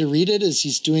 Another way to read it is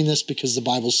he's doing this because the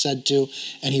Bible said to,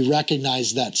 and he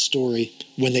recognized that story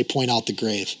when they point out the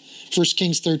grave. 1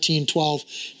 Kings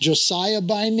 13:12, Josiah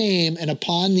by name, and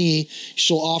upon thee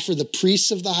shall offer the priests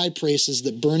of the high places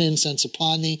that burn incense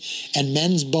upon thee, and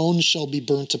men's bones shall be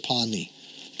burnt upon thee.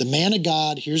 The man of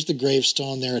God, here's the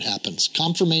gravestone, there it happens.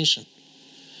 Confirmation.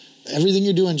 Everything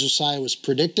you're doing, Josiah, was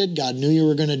predicted. God knew you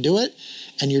were going to do it,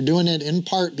 and you're doing it in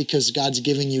part because God's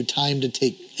giving you time to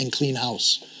take and clean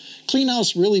house. Clean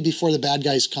house really before the bad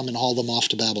guys come and haul them off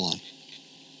to Babylon.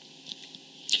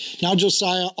 Now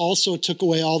Josiah also took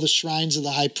away all the shrines of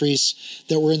the high priests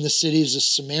that were in the cities of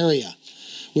Samaria,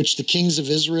 which the kings of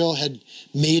Israel had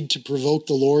made to provoke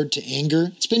the Lord to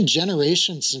anger. It's been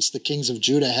generations since the kings of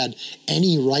Judah had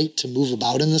any right to move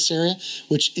about in this area,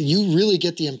 which you really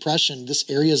get the impression this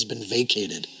area has been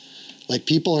vacated. Like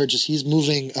people are just, he's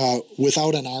moving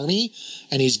without an army,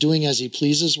 and he's doing as he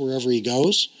pleases wherever he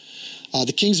goes.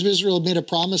 The kings of Israel had made a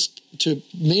promise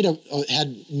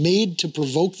had made to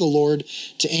provoke the Lord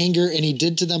to anger, and he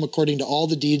did to them according to all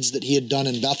the deeds that he had done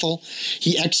in Bethel.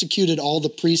 He executed all the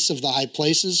priests of the high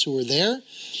places who were there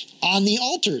on the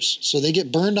altars. So they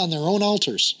get burned on their own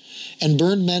altars, and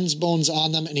burned men's bones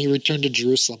on them, and he returned to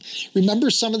Jerusalem. Remember,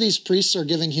 some of these priests are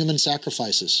giving human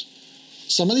sacrifices.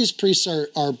 Some of these priests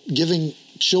are giving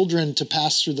children to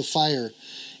pass through the fire.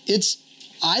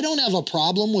 I don't have a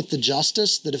problem with the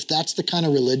justice that if that's the kind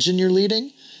of religion you're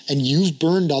leading and you've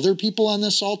burned other people on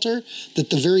this altar, that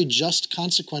the very just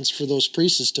consequence for those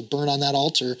priests is to burn on that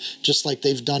altar just like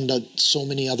they've done to so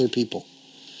many other people.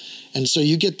 And so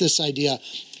you get this idea.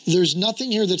 There's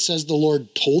nothing here that says the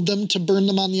Lord told them to burn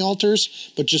them on the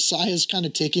altars, but Josiah is kind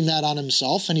of taking that on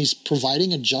himself, and he's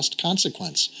providing a just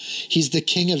consequence. He's the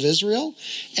king of Israel,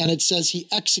 and it says he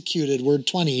executed, word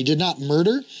 20. He did not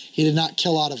murder. He did not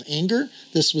kill out of anger.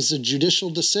 This was a judicial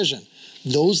decision.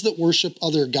 Those that worship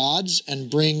other gods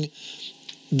and bring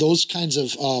those kinds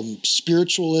of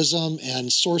spiritualism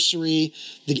and sorcery,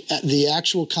 the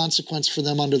actual consequence for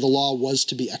them under the law was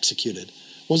to be executed.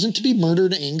 Wasn't to be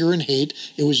murdered, anger, and hate.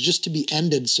 It was just to be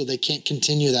ended so they can't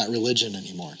continue that religion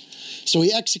anymore. So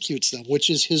he executes them, which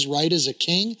is his right as a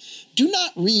king. Do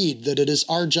not read that it is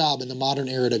our job in the modern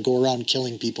era to go around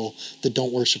killing people that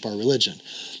don't worship our religion.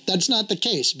 That's not the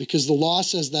case, because the law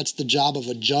says that's the job of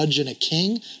a judge and a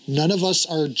king. None of us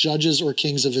are judges or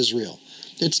kings of Israel.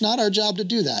 It's not our job to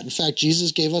do that. In fact,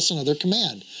 Jesus gave us another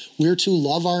command. We're to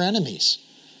love our enemies.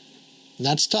 And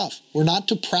that's tough. We're not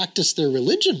to practice their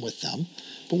religion with them,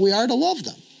 but we are to love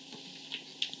them.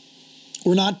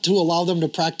 We're not to allow them to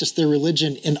practice their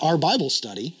religion in our Bible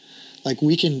study. Like,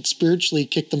 we can spiritually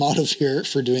kick them out of here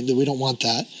for doing that. We don't want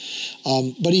that.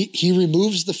 But he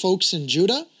removes the folks in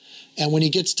Judah, and when he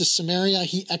gets to Samaria,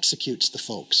 he executes the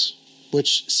folks,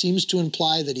 which seems to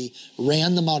imply that he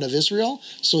ran them out of Israel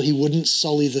so he wouldn't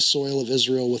sully the soil of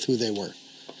Israel with who they were.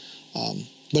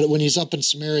 But when he's up in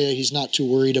Samaria, he's not too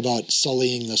worried about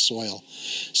sullying the soil.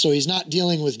 So he's not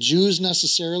dealing with Jews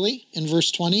necessarily in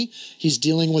verse 20. He's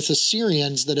dealing with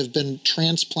Assyrians that have been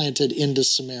transplanted into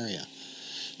Samaria.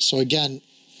 So again,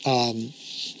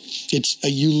 it's a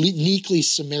uniquely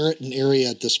Samaritan area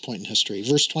at this point in history.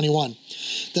 Verse 21,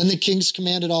 then the kings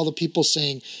commanded all the people,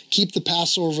 saying, keep the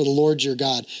Passover of the Lord your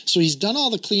God. So he's done all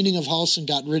the cleaning of house and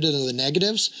got rid of the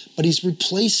negatives, but he's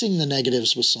replacing the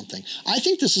negatives with something. I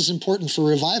think this is important for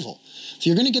revival. If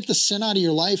you're going to get the sin out of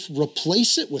your life,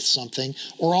 replace it with something,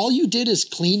 or all you did is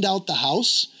cleaned out the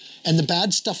house, and the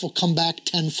bad stuff will come back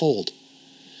tenfold.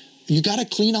 You got to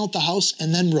clean out the house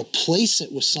and then replace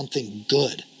it with something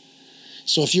good.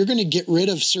 So if you're going to get rid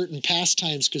of certain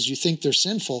pastimes because you think they're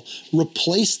sinful,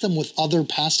 replace them with other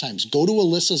pastimes. Go to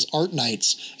Alyssa's art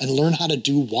nights and learn how to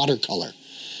do watercolor,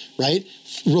 right?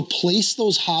 Replace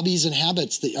those hobbies and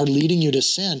habits that are leading you to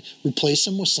sin. Replace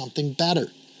them with something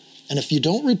better. And if you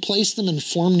don't replace them and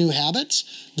form new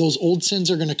habits, those old sins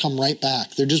are going to come right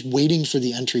back. They're just waiting for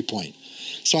the entry point.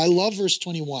 So I love verse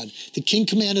 21. The king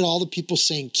commanded all the people,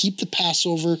 saying, keep the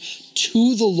Passover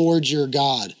to the Lord your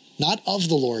God. Not of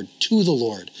the Lord, to the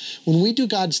Lord. When we do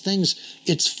God's things,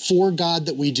 it's for God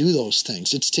that we do those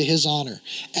things. It's to his honor.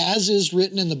 As is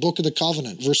written in the book of the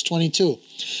covenant, verse 22.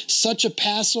 Such a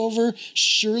Passover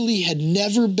surely had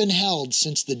never been held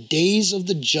since the days of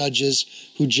the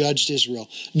judges who judged Israel,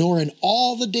 nor in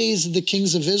all the days of the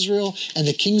kings of Israel and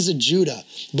the kings of Judah.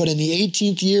 But in the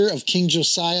 18th year of King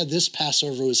Josiah, this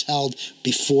Passover was held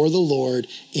before the Lord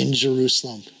in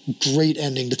Jerusalem. Great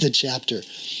ending to the chapter.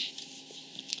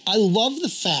 I love the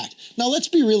fact. Now, let's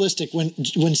be realistic.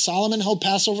 When Solomon held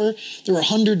Passover, there were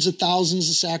hundreds of thousands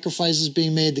of sacrifices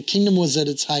being made. The kingdom was at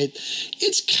its height.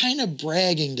 It's kind of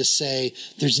bragging to say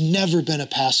there's never been a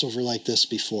Passover like this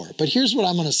before. But here's what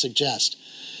I'm going to suggest.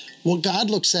 What God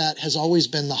looks at has always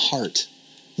been the heart,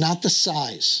 not the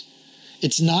size.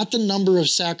 It's not the number of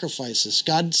sacrifices.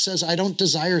 God says, I don't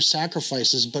desire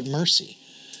sacrifices, but mercy.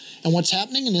 And what's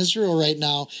happening in Israel right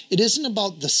now, it isn't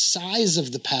about the size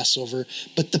of the Passover,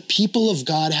 but the people of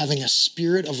God having a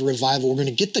spirit of revival. We're going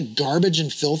to get the garbage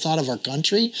and filth out of our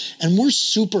country, and we're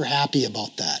super happy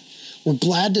about that. We're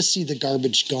glad to see the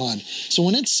garbage gone. So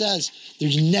when it says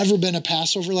there's never been a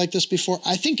Passover like this before,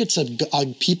 I think it's a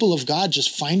people of God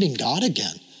just finding God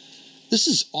again. This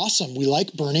is awesome. We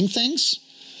like burning things,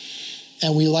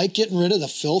 and we like getting rid of the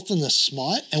filth and the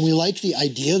smut, and we like the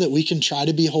idea that we can try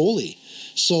to be holy.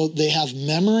 So they have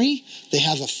memory, they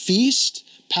have a feast.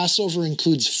 Passover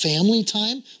includes family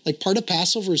time. Like, part of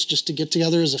Passover is just to get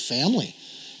together as a family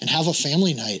and have a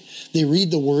family night. They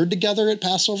read the word together at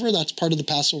Passover. That's part of the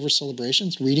Passover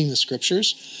celebrations, reading the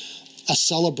scriptures. A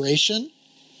celebration.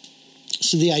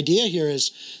 So the idea here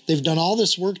is they've done all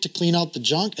this work to clean out the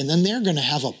junk, and then they're going to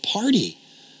have a party.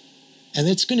 And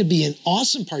it's going to be an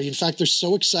awesome party. In fact, they're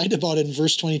so excited about it in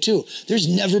verse 22. There's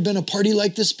never been a party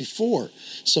like this before.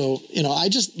 So, I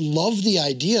just love the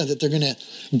idea that they're going to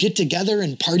get together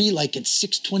and party like it's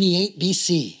 628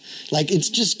 BC. Like, it's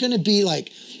just going to be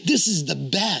like, this is the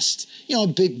best.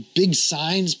 Big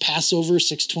signs, Passover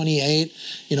 628.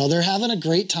 They're having a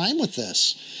great time with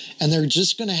this. And they're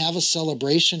just going to have a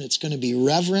celebration. It's going to be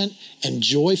reverent and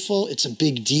joyful. It's a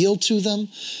big deal to them.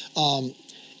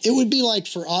 It would be like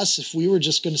for us if we were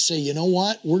just going to say, you know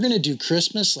what, we're going to do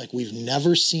Christmas like we've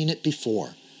never seen it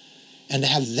before. And to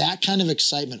have that kind of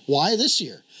excitement. Why this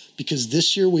year? Because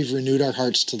this year we've renewed our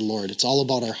hearts to the Lord. It's all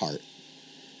about our heart.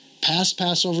 Past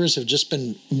Passovers have just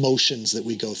been motions that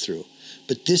we go through.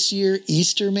 But this year,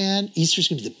 Easter, man, Easter's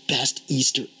going to be the best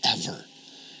Easter ever.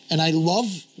 And I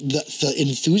love the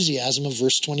enthusiasm of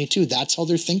verse 22. That's how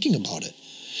they're thinking about it.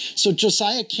 So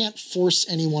Josiah can't force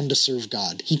anyone to serve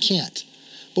God. He can't.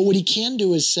 But what he can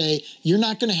do is say, you're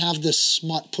not going to have this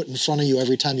smut put in front of you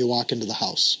every time you walk into the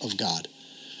house of God.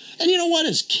 And you know what?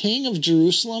 As king of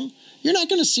Jerusalem, you're not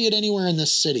going to see it anywhere in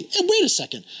this city. And wait a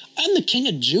second. I'm the king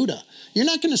of Judah. You're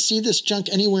not going to see this junk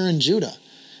anywhere in Judah.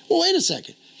 Well, wait a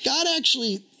second. God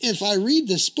actually, if I read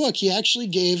this book, he actually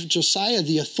gave Josiah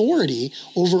the authority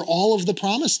over all of the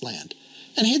promised land.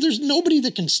 And hey, there's nobody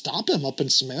that can stop him up in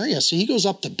Samaria. So he goes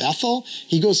up to Bethel,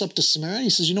 he goes up to Samaria, and he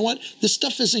says, you know what? This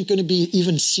stuff isn't going to be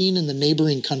even seen in the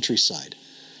neighboring countryside.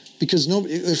 Because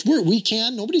if we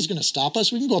can, nobody's going to stop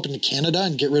us. We can go up into Canada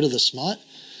and get rid of the smut.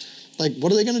 Like,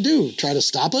 what are they going to do? Try to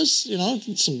stop us?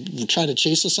 Try to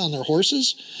chase us on their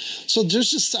horses? So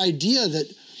there's this idea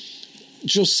that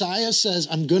Josiah says,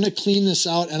 I'm going to clean this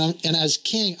out, and as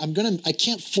king, I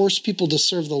can't force people to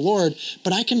serve the Lord,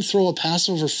 but I can throw a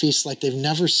Passover feast like they've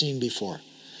never seen before.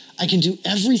 I can do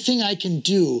everything I can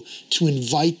do to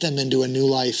invite them into a new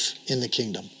life in the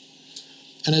kingdom.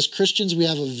 And as Christians, we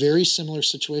have a very similar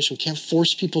situation. We can't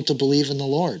force people to believe in the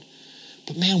Lord.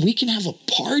 But man, we can have a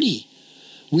party.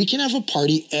 We can have a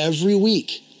party every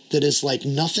week that is like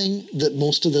nothing that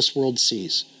most of this world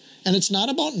sees. And it's not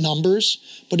about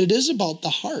numbers, but it is about the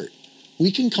heart.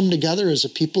 We can come together as a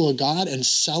people of God and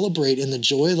celebrate in the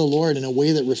joy of the Lord in a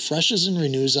way that refreshes and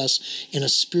renews us in a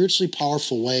spiritually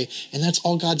powerful way. And that's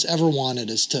all God's ever wanted,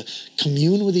 is to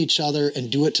commune with each other and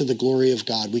do it to the glory of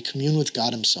God. We commune with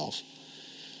God himself.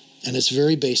 And it's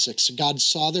very basic. So God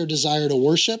saw their desire to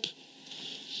worship,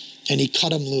 and he cut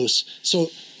them loose.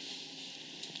 So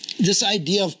this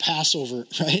idea of Passover,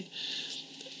 right?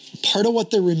 Part of what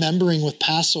they're remembering with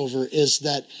Passover is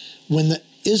that when the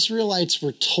Israelites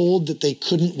were told that they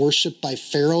couldn't worship by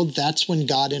Pharaoh, that's when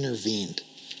God intervened.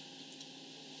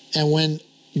 And when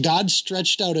God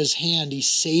stretched out his hand, he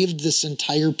saved this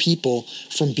entire people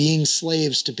from being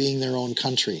slaves to being their own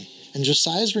country. And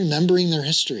Josiah's remembering their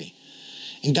history.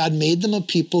 And God made them a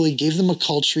people, he gave them a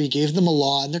culture, he gave them a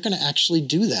law, and they're going to actually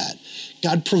do that.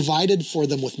 God provided for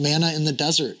them with manna in the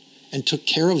desert and took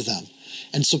care of them.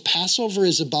 And so Passover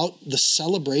is about the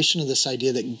celebration of this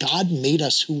idea that God made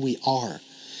us who we are.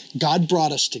 God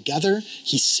brought us together.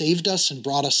 He saved us and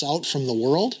brought us out from the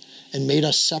world and made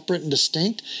us separate and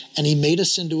distinct. And he made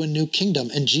us into a new kingdom.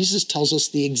 And Jesus tells us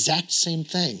the exact same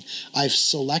thing. I've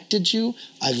selected you.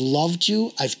 I've loved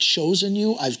you. I've chosen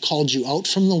you. I've called you out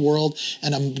from the world.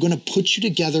 And I'm going to put you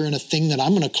together in a thing that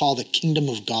I'm going to call the kingdom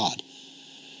of God.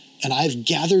 And I've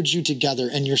gathered you together,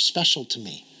 and you're special to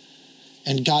me.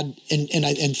 And God,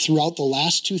 and throughout the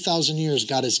last 2,000 years,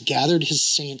 God has gathered his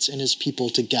saints and his people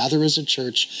to gather as a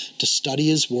church, to study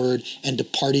his word, and to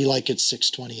party like it's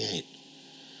 628.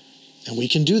 And we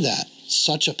can do that.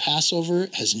 Such a Passover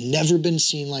has never been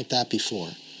seen like that before.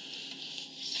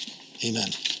 Amen.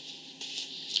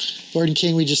 Lord and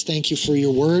King, we just thank you for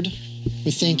your word.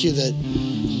 We thank you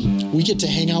that we get to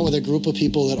hang out with a group of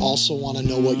people that also want to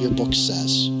know what your book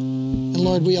says. And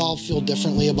Lord, we all feel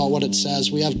differently about what it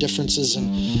says. We have differences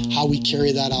in how we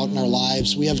carry that out in our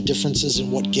lives. We have differences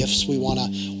in what gifts we want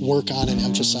to work on and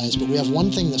emphasize. But we have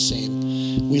one thing the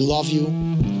same. We love you.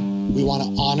 We want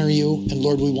to honor you. And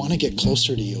Lord, we want to get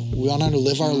closer to you. We want to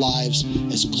live our lives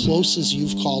as close as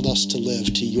you've called us to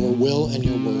live to your will and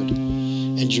your word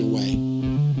and your way.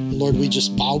 And Lord, we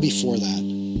just bow before that.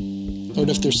 Lord,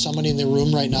 if there's somebody in the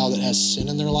room right now that has sin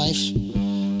in their life,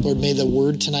 Lord, may the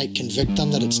word tonight convict them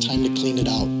that it's time to clean it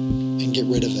out and get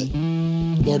rid of it.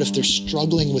 Lord, if they're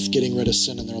struggling with getting rid of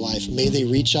sin in their life, may they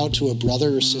reach out to a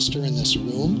brother or sister in this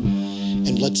room,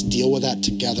 and let's deal with that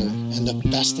together. And the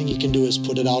best thing you can do is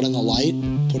put it out in the light,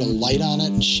 put a light on it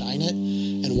and shine it,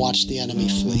 and watch the enemy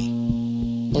flee.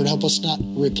 Lord, help us not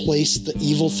replace the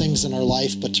evil things in our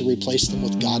life, but to replace them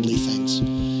with godly things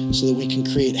so that we can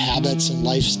create habits and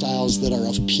lifestyles that are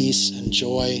of peace and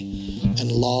joy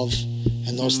and love,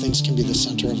 and those things can be the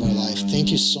center of our life.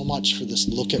 Thank you so much for this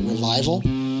look at revival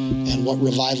and what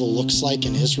revival looks like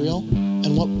in Israel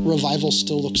and what revival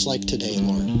still looks like today,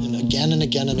 Lord. And again and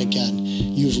again and again,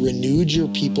 you've renewed your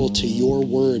people to your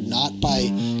word, not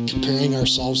by comparing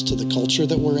ourselves to the culture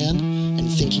that we're in and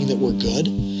thinking that we're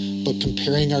good, but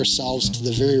comparing ourselves to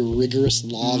the very rigorous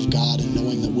law of God and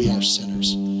knowing that we are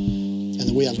sinners and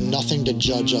that we have nothing to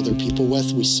judge other people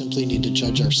with. We simply need to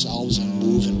judge ourselves and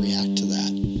move and react to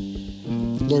that.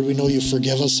 Lord, we know you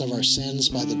forgive us of our sins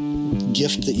by the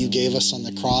gift that you gave us on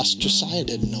the cross. Josiah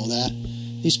didn't know that.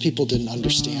 These people didn't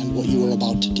understand what you were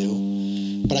about to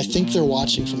do. But I think they're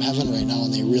watching from heaven right now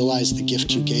and they realize the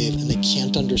gift you gave, and they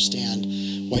can't understand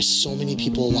why so many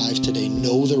people alive today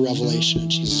know the revelation of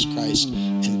Jesus Christ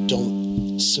and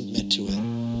don't submit to it.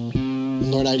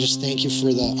 And Lord, I just thank you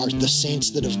for the saints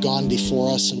that have gone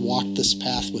before us and walked this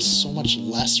path with so much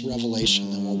less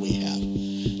revelation than what we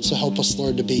have. So help us,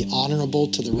 Lord, to be honorable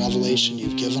to the revelation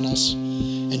you've given us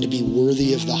and to be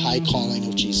worthy of the high calling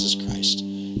of Jesus Christ.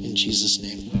 In Jesus'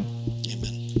 name,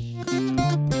 amen.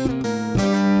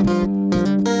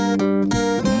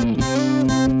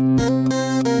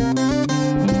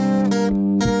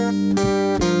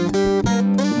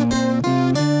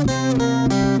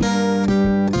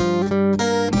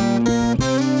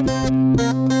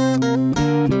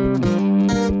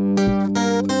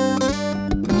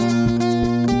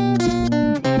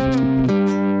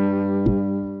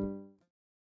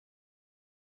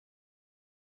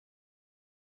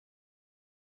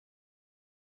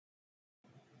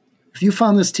 If you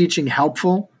found this teaching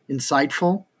helpful,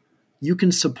 insightful, you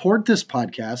can support this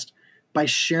podcast by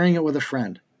sharing it with a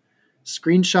friend.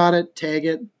 Screenshot it, tag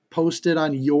it, post it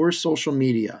on your social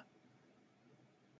media.